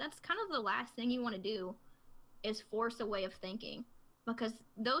like that, that's kind of the last thing you want to do is force a way of thinking. Because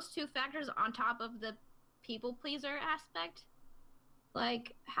those two factors on top of the people pleaser aspect,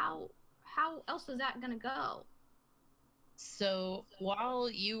 like how else is that going to go? So while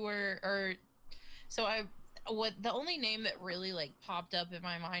you were, the only name that really like popped up in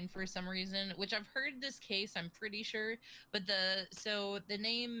my mind for some reason, which I've heard this case, I'm pretty sure, but the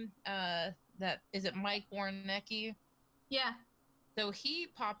name that is it Mike Warnecki? Yeah. So he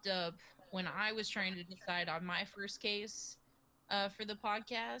popped up when I was trying to decide on my first case for the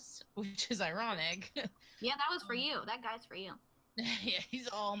podcast, which is ironic. Yeah, that was for you. That guy's for you. Yeah, he's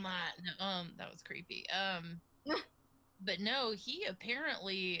all mine. That was creepy. But no, he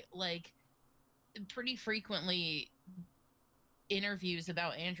apparently like pretty frequently interviews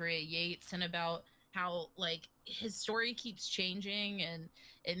about Andrea Yates and about how like his story keeps changing, and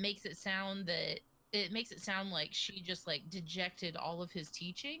it makes it sound like she just like dejected all of his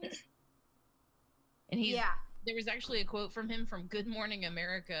teachings. And Yeah. there was actually a quote from him from Good Morning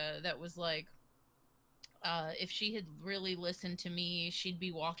America that was like, if she had really listened to me, she'd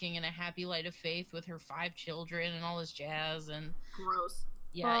be walking in a happy light of faith with her 5 children and all this jazz. And Gross.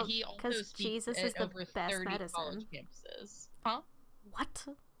 yeah, Well, he also 'cause speaks Jesus is at the over best 30 college medicine. campuses. Huh? What?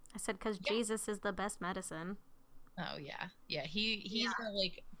 I said because Yeah. Jesus is the best medicine. Oh yeah, yeah. He's a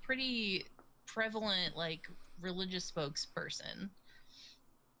like pretty prevalent like religious spokesperson.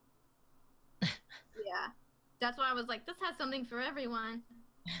 Yeah. That's why I was like, this has something for everyone.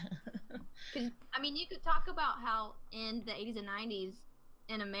 Because, I mean, you could talk about how in the 80s and 90s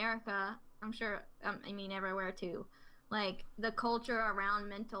in America, I'm sure, I mean, everywhere too, like, the culture around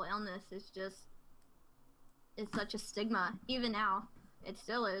mental illness is just, it's such a stigma. Even now, it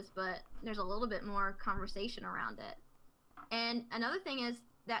still is, but there's a little bit more conversation around it. And another thing is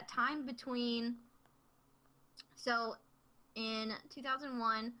that time between, so in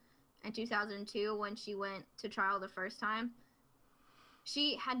 2001 and 2002, when she went to trial the first time,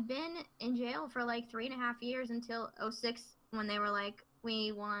 she had been in jail for like 3.5 years until 06 when they were like,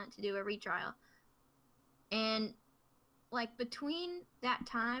 we want to do a retrial. And like between that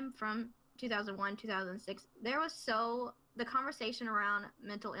time from 2001, 2006, there was the conversation around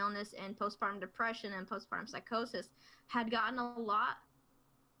mental illness and postpartum depression and postpartum psychosis had gotten a lot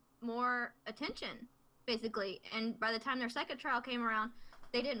more attention, basically. And by the time their second trial came around,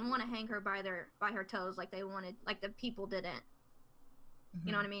 they didn't want to hang her by her toes like they wanted, like the people didn't.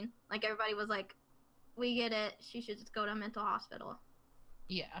 You know what I mean? Like everybody was like, we get it. She should just go to a mental hospital.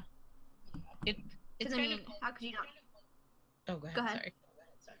 Yeah. It's I kind mean, of. how could you not? Oh, go ahead. Go ahead.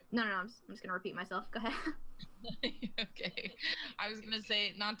 Sorry. No, I'm just gonna repeat myself. Go ahead. Okay. I was gonna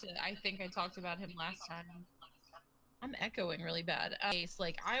say not to. I think I talked about him last time. I'm echoing really bad.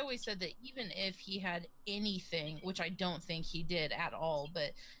 Like I always said that even if he had anything, which I don't think he did at all,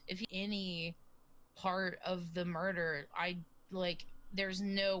 but if he any part of the murder, I like there's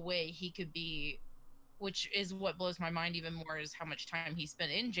no way he could be, which is what blows my mind even more is how much time he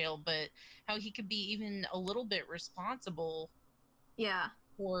spent in jail, but how he could be even a little bit responsible Yeah.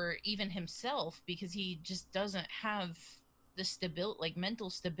 for even himself because he just doesn't have the stability, like mental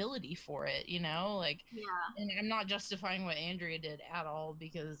stability for it, you know? Like, Yeah. and I'm not justifying what Andrea did at all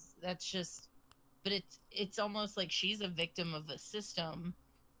because that's just, but it's almost like she's a victim of the system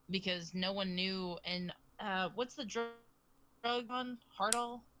because no one knew. And what's the drug on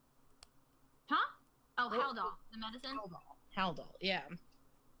Hardall? Huh? Oh, What- Haldol, the medicine. Haldol, yeah.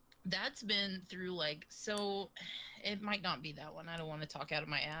 That's been through like, so it might not be that one. I don't want to talk out of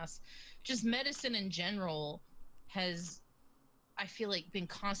my ass. Just medicine in general has, I feel like, been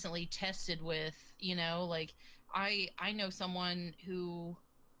constantly tested with, you know, like I know someone who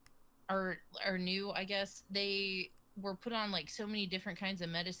are new, I guess. They were put on like so many different kinds of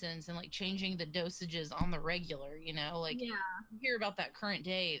medicines and like changing the dosages on the regular, you know, like Yeah. you hear about that current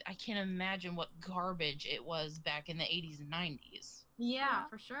day. I can't imagine what garbage it was back in the 80s and 90s. Yeah,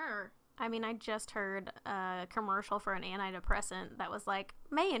 for sure. I mean, I just heard a commercial for an antidepressant that was like,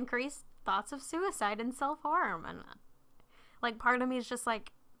 may increase thoughts of suicide and self-harm. And like, part of me is just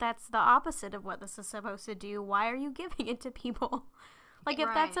like, that's the opposite of what this is supposed to do. Why are you giving it to people? Like, if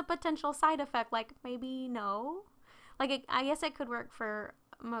that's a potential side effect, like, maybe no. Like, I guess it could work for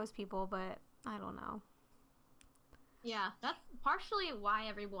most people, but I don't know. Yeah, that's partially why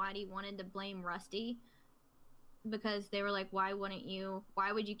everybody wanted to blame Rusty. Because they were like, why would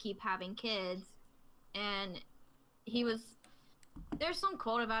you keep having kids? And there's some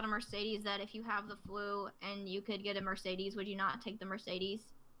quote about a Mercedes that if you have the flu and you could get a Mercedes, would you not take the Mercedes?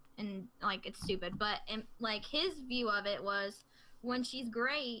 And like, it's stupid. But and like his view of it was, when she's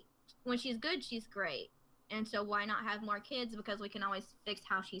good, she's great. And so why not have more kids? Because we can always fix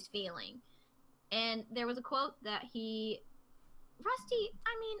how she's feeling. And there was a quote that Rusty,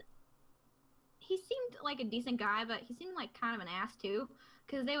 I mean, he seemed like a decent guy, but he seemed like kind of an ass too,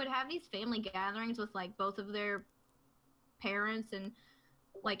 because they would have these family gatherings with like both of their parents and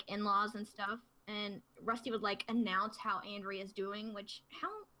like in-laws and stuff, and Rusty would like announce how Andrea's doing, which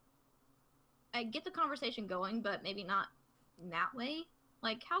I get the conversation going, but maybe not in that way.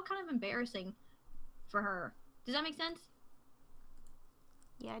 Like, how kind of embarrassing for her. Does that make sense?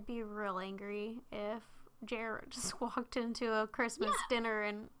 Yeah, I'd be real angry if Jared just walked into a Christmas dinner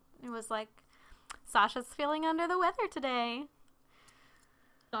and it was like, Sasha's feeling under the weather today.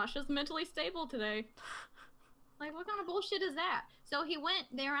 Sasha's mentally stable today. Like, what kind of bullshit is that? So they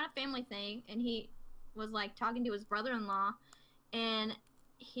were at a family thing, and he was like talking to his brother-in-law, and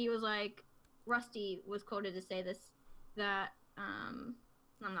he was like, Rusty was quoted to say this, that, I'm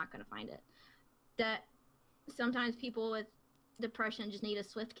not gonna find it, that sometimes people with depression just need a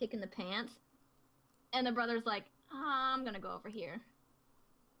swift kick in the pants. And the brother's like, I'm gonna go over here.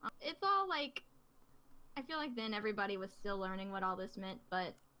 It's all like, I feel like then everybody was still learning what all this meant,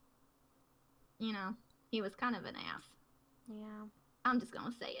 but, you know, he was kind of an ass. Yeah. I'm just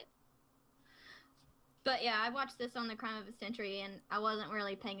gonna say it. But yeah, I watched this on the Crime of the Century, and I wasn't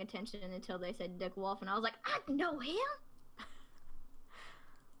really paying attention until they said Dick Wolf, and I was like, I know him!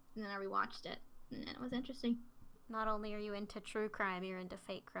 And then I rewatched it, and it was interesting. Not only are you into true crime, you're into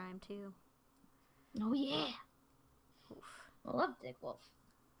fake crime too. Oh yeah! Oof. I love Dick Wolf.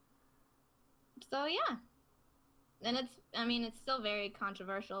 So yeah. And it's still very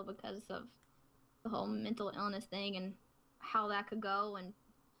controversial because of the whole mental illness thing and how that could go, and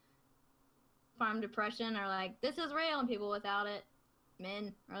farm depression are like, this is real, and people without it,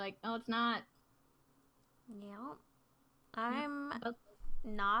 men, are like, no, it's not. Yeah. I'm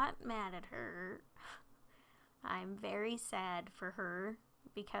not mad at her. I'm very sad for her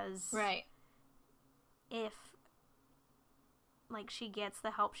because Right. if like she gets the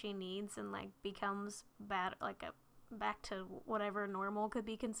help she needs and like becomes back to whatever normal could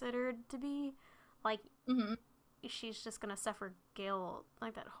be considered to be, like she's just gonna suffer guilt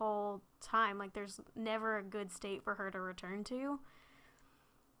like that whole time. Like there's never a good state for her to return to.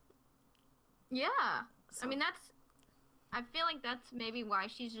 Yeah. So, I mean, I feel like that's maybe why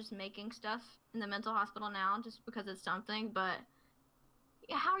she's just making stuff in the mental hospital now, just because it's something, but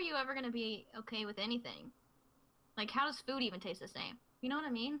how are you ever going to be okay with anything? Like, how does food even taste the same? You know what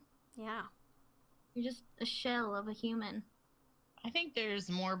I mean? yeah. You're just a shell of a human. I think there's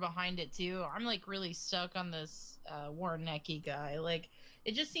more behind it too. I'm like really stuck on this Warnecki guy. Like,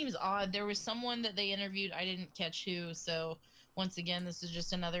 it just seems odd. There was someone that they interviewed. I didn't catch who, so once again, this is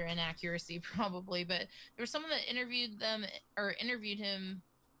just another inaccuracy probably. But there was someone that interviewed him,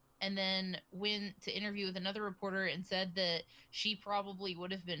 and then went to interview with another reporter and said that she probably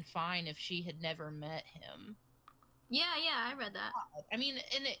would have been fine if she had never met him. Yeah, I read that. I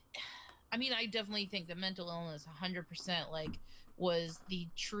mean, I definitely think that mental illness 100% like was the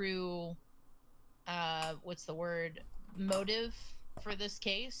true what's the word, motive for this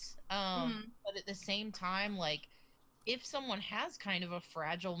case. But at the same time, like, if someone has kind of a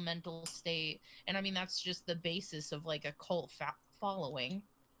fragile mental state, and I mean that's just the basis of like a cult following,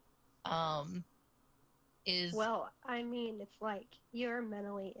 is Well, I mean, it's like you're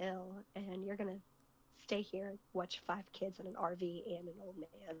mentally ill and you're gonna stay here and watch 5 kids in an RV and an old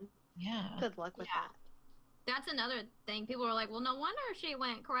man. yeah. Good luck with that. That's another thing. People are like, well, no wonder she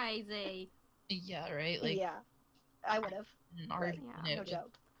went crazy. Yeah, right. Like, yeah, I would have. Like, no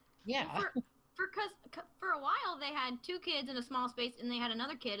joke. Yeah. Well, for a while they had 2 kids in a small space, and they had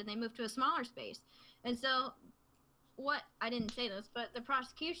another kid, and they moved to a smaller space. And so, what I didn't say this, but the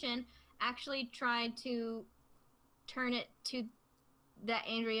prosecution actually tried to turn it to that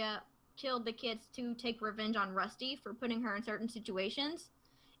Andrea killed the kids to take revenge on Rusty for putting her in certain situations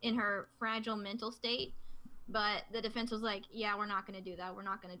in her fragile mental state. But the defense was like, yeah, we're not going to do that. We're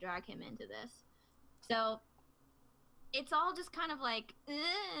not going to drag him into this. So it's all just kind of like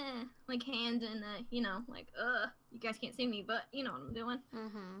hands in the, you guys can't see me, but you know what I'm doing.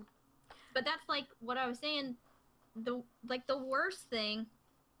 Mm-hmm. But that's like what I was saying. The worst thing,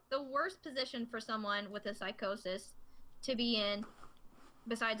 the worst position for someone with a psychosis to be in,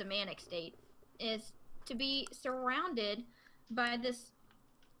 besides a manic state, is to be surrounded by this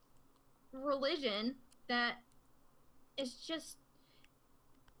religion that is just,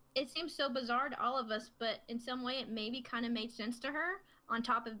 it seems so bizarre to all of us, but in some way it maybe kind of made sense to her, on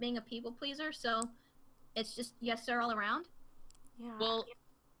top of being a people pleaser. So it's just yes sir all around. Yeah. Well,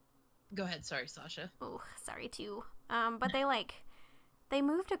 go ahead. Sorry, Sasha. Oh, sorry too. But they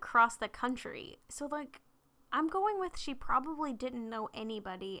moved across the country, so like I'm going with she probably didn't know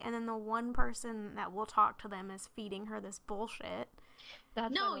anybody, and then the one person that will talk to them is feeding her this bullshit.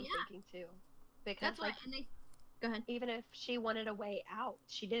 That's what I'm thinking too. Because that's why. Go ahead. Even if she wanted a way out,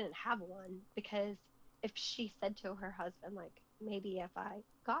 she didn't have one, because if she said to her husband, like, maybe if I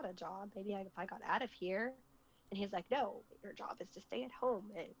got a job, maybe if I got out of here, and he's like, no, your job is to stay at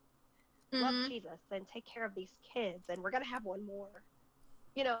home and love Jesus and take care of these kids, and we're gonna have one more.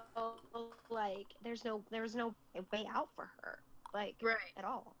 You know, like there was no way out for her, like, right, at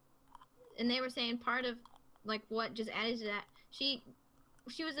all. And they were saying part of like what just added to that, she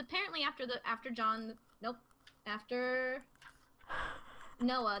was apparently after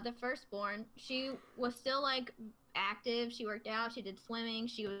Noah, the firstborn, she was still like active. She worked out, she did swimming,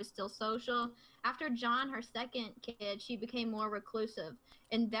 she was still social. After John, her second kid, she became more reclusive,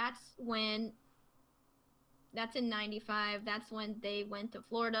 and that's in 95. That's when they went to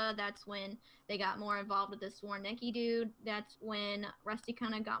Florida. That's when they got more involved with this Warnecki dude. That's when Rusty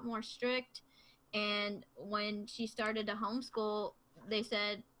kind of got more strict. And when she started to homeschool, they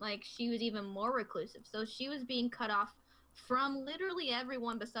said like she was even more reclusive. So she was being cut off from literally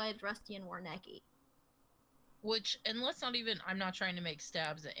everyone besides Rusty and Warnecki. Which, and let's not even, I'm not trying to make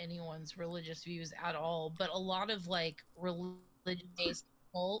stabs at anyone's religious views at all, but a lot of like religion-based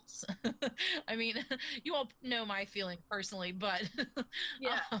cults. I mean, you all know my feeling personally, but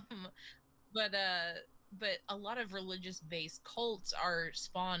Yeah. but but a lot of religious-based cults are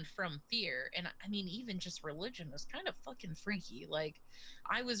spawned from fear, and I mean, even just religion is kind of fucking freaky. Like,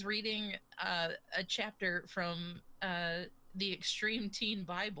 I was reading a chapter from the Extreme Teen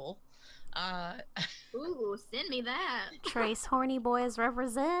Bible. Ooh, send me that. Trace horny boys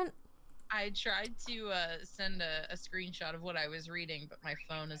represent. I tried to send a screenshot of what I was reading, but my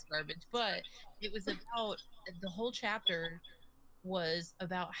phone is garbage. But it was about the whole chapter was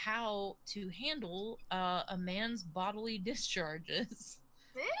about how to handle a man's bodily discharges.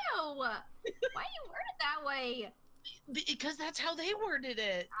 Ew! Why you word it that way? Because that's how they worded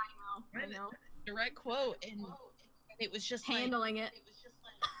it. I know. Direct quote, and it was just Handling like,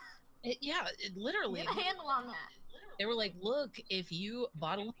 literally. Get a handle on that. They were like, look, if you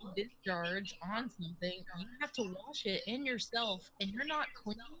bodily discharge on something, you have to wash it in yourself, and you're not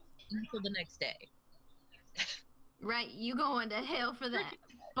clean until the next day. Right, you going to hell for that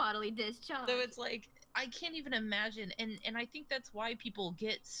bodily discharge. So it's like, I can't even imagine, and I think that's why people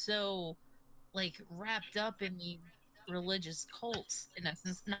get so like wrapped up in these religious cults. In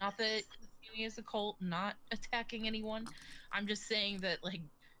essence, not that Christianity is a cult, not attacking anyone. I'm just saying that like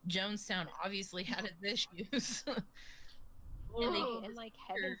Jonestown obviously had its issues. And like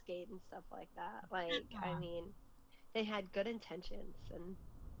Heaven's Gate and stuff like that. Like, I mean, they had good intentions and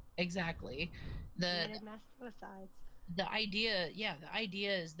exactly. committed mass suicides. The idea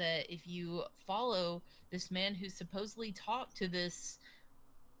is that if you follow this man who supposedly talked to this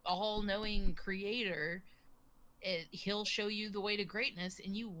all-knowing creator, he'll show you the way to greatness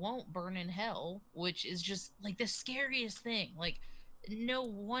and you won't burn in hell, which is just like the scariest thing. Like, no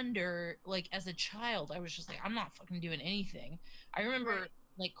wonder, like, as a child I was just like, I'm not fucking doing anything. I remember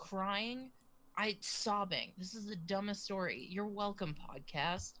like crying, sobbing. This is the dumbest story. You're welcome,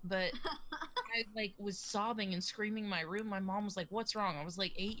 podcast. But I like was sobbing and screaming in my room. My mom was like, what's wrong? I was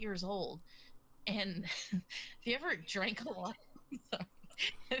like 8 years old. And if you ever drank a lot sorry,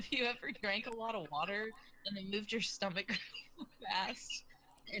 if you ever drank a lot of water and then moved your stomach really fast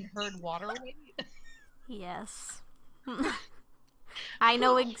and heard water weight? Yes. I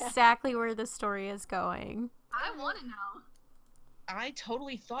know exactly where the story is going. I want to know. I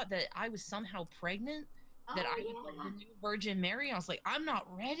totally thought that I was somehow pregnant, that I was like the new Virgin Mary. I was like, I'm not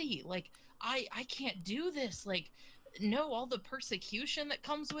ready. Like, I can't do this. Like, no, all the persecution that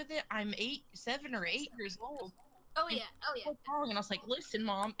comes with it. I'm 7 or 8 years old. Oh yeah. What's wrong? And I was like, listen,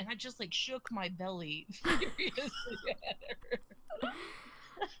 Mom. And I just like shook my belly furiously at her.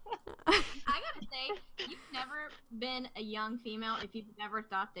 I gotta say, you've never been a young female if you've never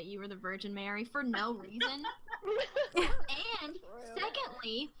thought that you were the Virgin Mary for no reason. And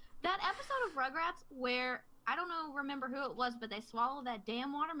secondly, that episode of Rugrats where I don't remember who it was, but they swallow that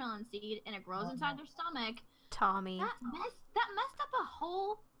damn watermelon seed and it grows inside their stomach. Tommy. That messed up a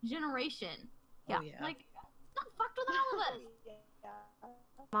whole generation. Yeah. Oh, yeah. Like, that fucked with all of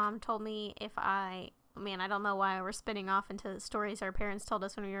us. Mom told me if I don't know why we're spinning off into stories our parents told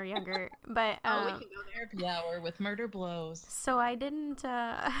us when we were younger, but We can go there. Therapy hour with Murder Blows. So I didn't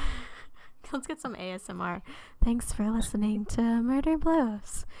let's get some ASMR. Thanks for listening to Murder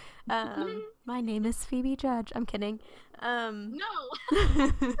Blows. My name is Phoebe Judge. I'm kidding. No.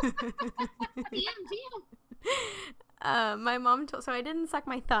 My mom told, so I didn't suck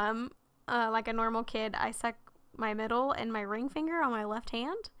my thumb like a normal kid. I suck my middle and my ring finger on my left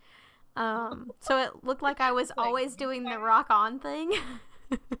hand. So it looked like I was always doing the rock on thing.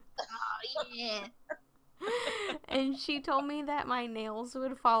 Oh yeah. And she told me that my nails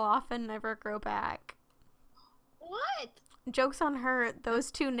would fall off and never grow back. What? Joke's on her,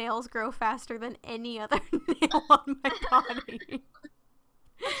 those 2 nails grow faster than any other nail on my body.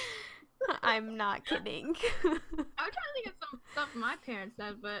 I'm not kidding. I'm trying to think of some stuff my parents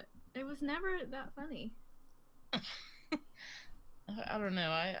said, but it was never that funny. I don't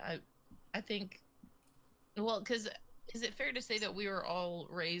know. I think, well, because is it fair to say that we were all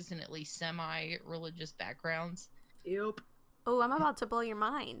raised in at least semi-religious backgrounds? Yep. Oh, I'm about to blow your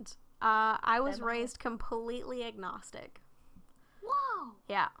mind. I was raised completely agnostic. Whoa.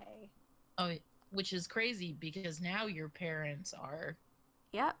 Yeah. Okay. Oh, which is crazy because now your parents are.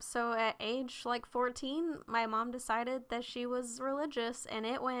 Yep. So at age like 14, my mom decided that she was religious, and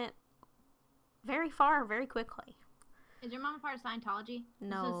it went very far, very quickly. Is your mom a part of Scientology?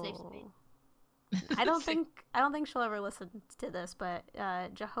 No. This is a safe space. I don't think she'll ever listen to this, but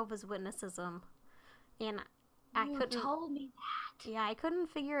Jehovah's Witnessism, and I You couldn't. told me that. Yeah, I couldn't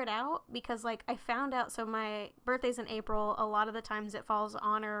figure it out because like I found out. So my birthday's in April. A lot of the times it falls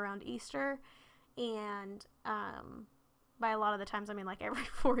on or around Easter, and by a lot of the times I mean like every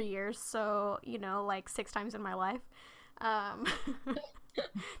 4 years. So like 6 times in my life. Um,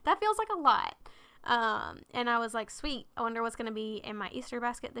 that feels like a lot. And I was like, sweet, I wonder what's gonna be in my Easter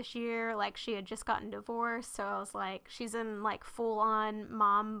basket this year. Like, she had just gotten divorced, so I was like, she's in like full on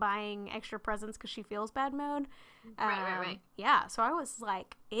mom buying extra presents because she feels bad mode. Right. Yeah, so I was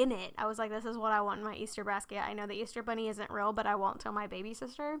like in it. I was like, this is what I want in my Easter basket. I know the Easter bunny isn't real, but I won't tell my baby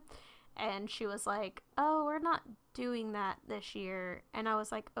sister. And she was like, oh, we're not doing that this year. And I was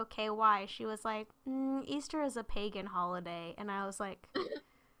like, okay, why? She was like, Easter is a pagan holiday. And I was like,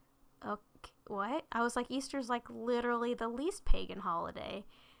 okay, what? I was like, Easter's like literally the least pagan holiday.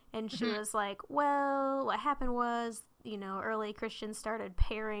 And she was like, well, what happened was, early Christians started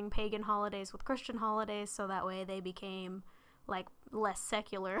pairing pagan holidays with Christian holidays, so that way they became like less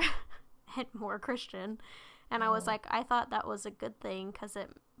secular and more Christian. And I was like, I thought that was a good thing because it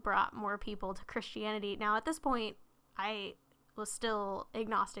brought more people to Christianity. Now, at this point, I was still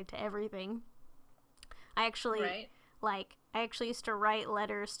agnostic to everything. I actually, I actually used to write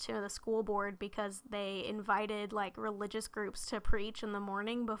letters to the school board because they invited, like, religious groups to preach in the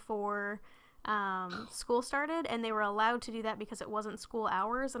morning before school started, and they were allowed to do that because it wasn't school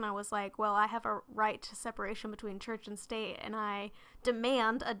hours. And I was like, well, I have a right to separation between church and state, and I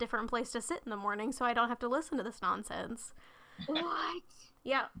demand a different place to sit in the morning so I don't have to listen to this nonsense. What?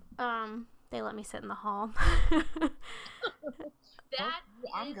 Yeah, they let me sit in the hall.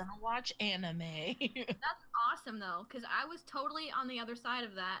 I'm gonna watch anime. That's awesome, though, because I was totally on the other side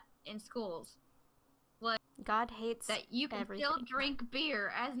of that in schools. Like, God hates that you can everything. still drink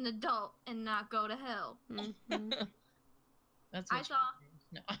beer as an adult and not go to hell. Mm-hmm. That's I what saw.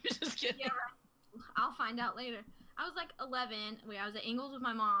 No, I'm just kidding. Yeah, right. I'll find out later. I was like 11. I was at Ingles with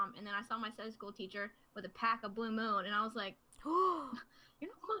my mom, and then I saw my Sunday school teacher with a pack of Blue Moon, and I was like,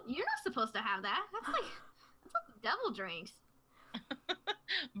 you're not supposed to have that. That's what the devil drinks.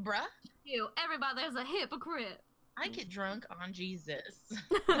 Bruh. Everybody's a hypocrite. I get drunk on Jesus.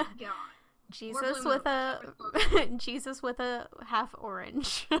 God. Jesus with a half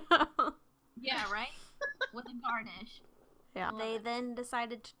orange. Yeah, right? With a garnish. Yeah. They then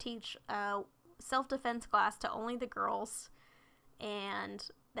decided to teach a self-defense class to only the girls, and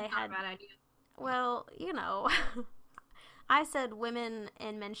they Not had a bad idea. Well, I said women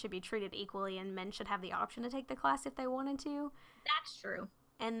and men should be treated equally, and men should have the option to take the class if they wanted to. That's true.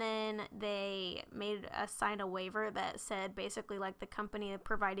 And then they made us sign a waiver that said basically like the company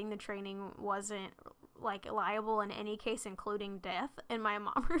providing the training wasn't like liable in any case, including death. And my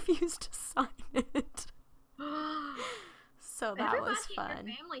mom refused to sign it. So that Everybody was fun. in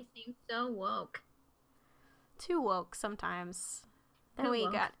your family seems so woke. Too woke sometimes. Then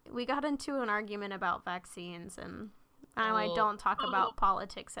we got into an argument about vaccines, and I don't talk about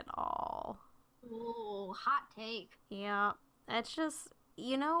politics at all. Oh, hot take. Yeah, it's just,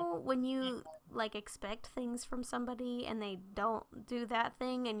 when you like expect things from somebody and they don't do that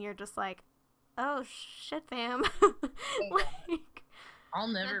thing, and you're just like, oh shit, fam. Like, I'll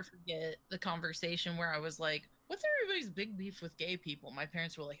never forget the conversation where I was like, what's everybody's big beef with gay people? My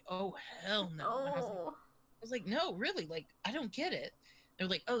parents were like, oh hell no. And I was like, no, really, like, I don't get it. They were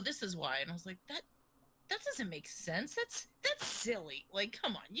like, oh, this is why. And I was like, that doesn't make sense. That's silly. Like,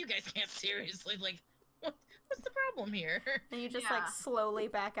 come on, you guys can't seriously, like, what's the problem here? And you just like slowly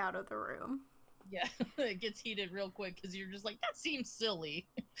back out of the room. Yeah, it gets heated real quick because you're just like, that seems silly.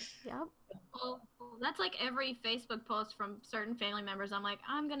 Yep. Well, that's like every Facebook post from certain family members. I'm like,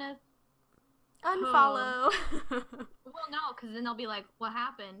 I'm gonna unfollow. Well, no, because then they'll be like, what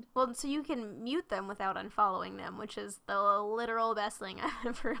happened? Well, so you can mute them without unfollowing them, which is the literal best thing I've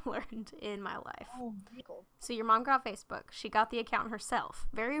ever learned in my life. Oh, cool. So your mom got Facebook. She got the account herself.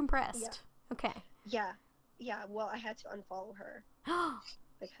 Very impressed. Yeah. Okay. Yeah, well, I had to unfollow her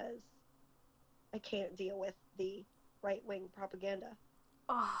because I can't deal with the right-wing propaganda.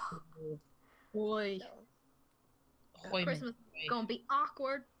 Oh. Boy. So, Christmas is gonna be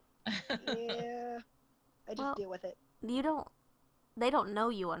awkward. yeah, I just deal with it. They don't know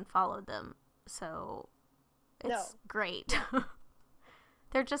you unfollowed them, so it's great.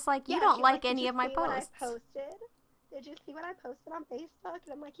 They're just like, you don't like any of my posts. Did you see what I posted on Facebook?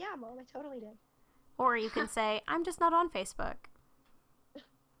 And I'm like, yeah, Mom, I totally did. Or you can say, I'm just not on Facebook.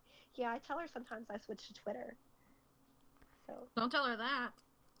 Yeah, I tell her sometimes I switch to Twitter. So don't tell her that.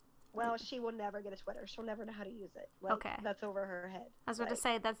 Well, she will never get a Twitter. She'll never know how to use it. Like, Okay. That's over her head. I was about Like, to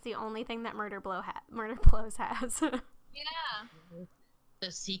say that's the only thing that Murder Blows has. Yeah.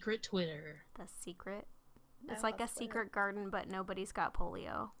 The secret Twitter. The secret. It's I like a love Twitter. secret garden, but nobody's got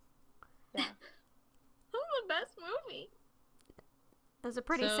polio. Yeah. That was the best movie. It was a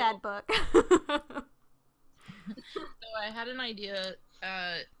pretty So- sad book. So I had an idea.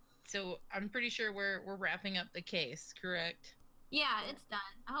 So I'm pretty sure we're wrapping up the case, correct? Yeah, it's done.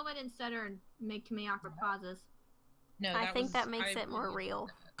 I hope I didn't stutter and make too many awkward pauses. No, I think was- that makes I it more really- real.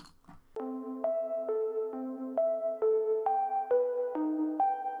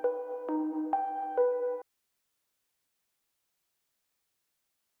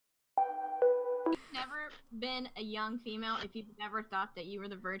 Never been a young female if you've never thought that you were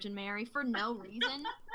the Virgin Mary for no reason.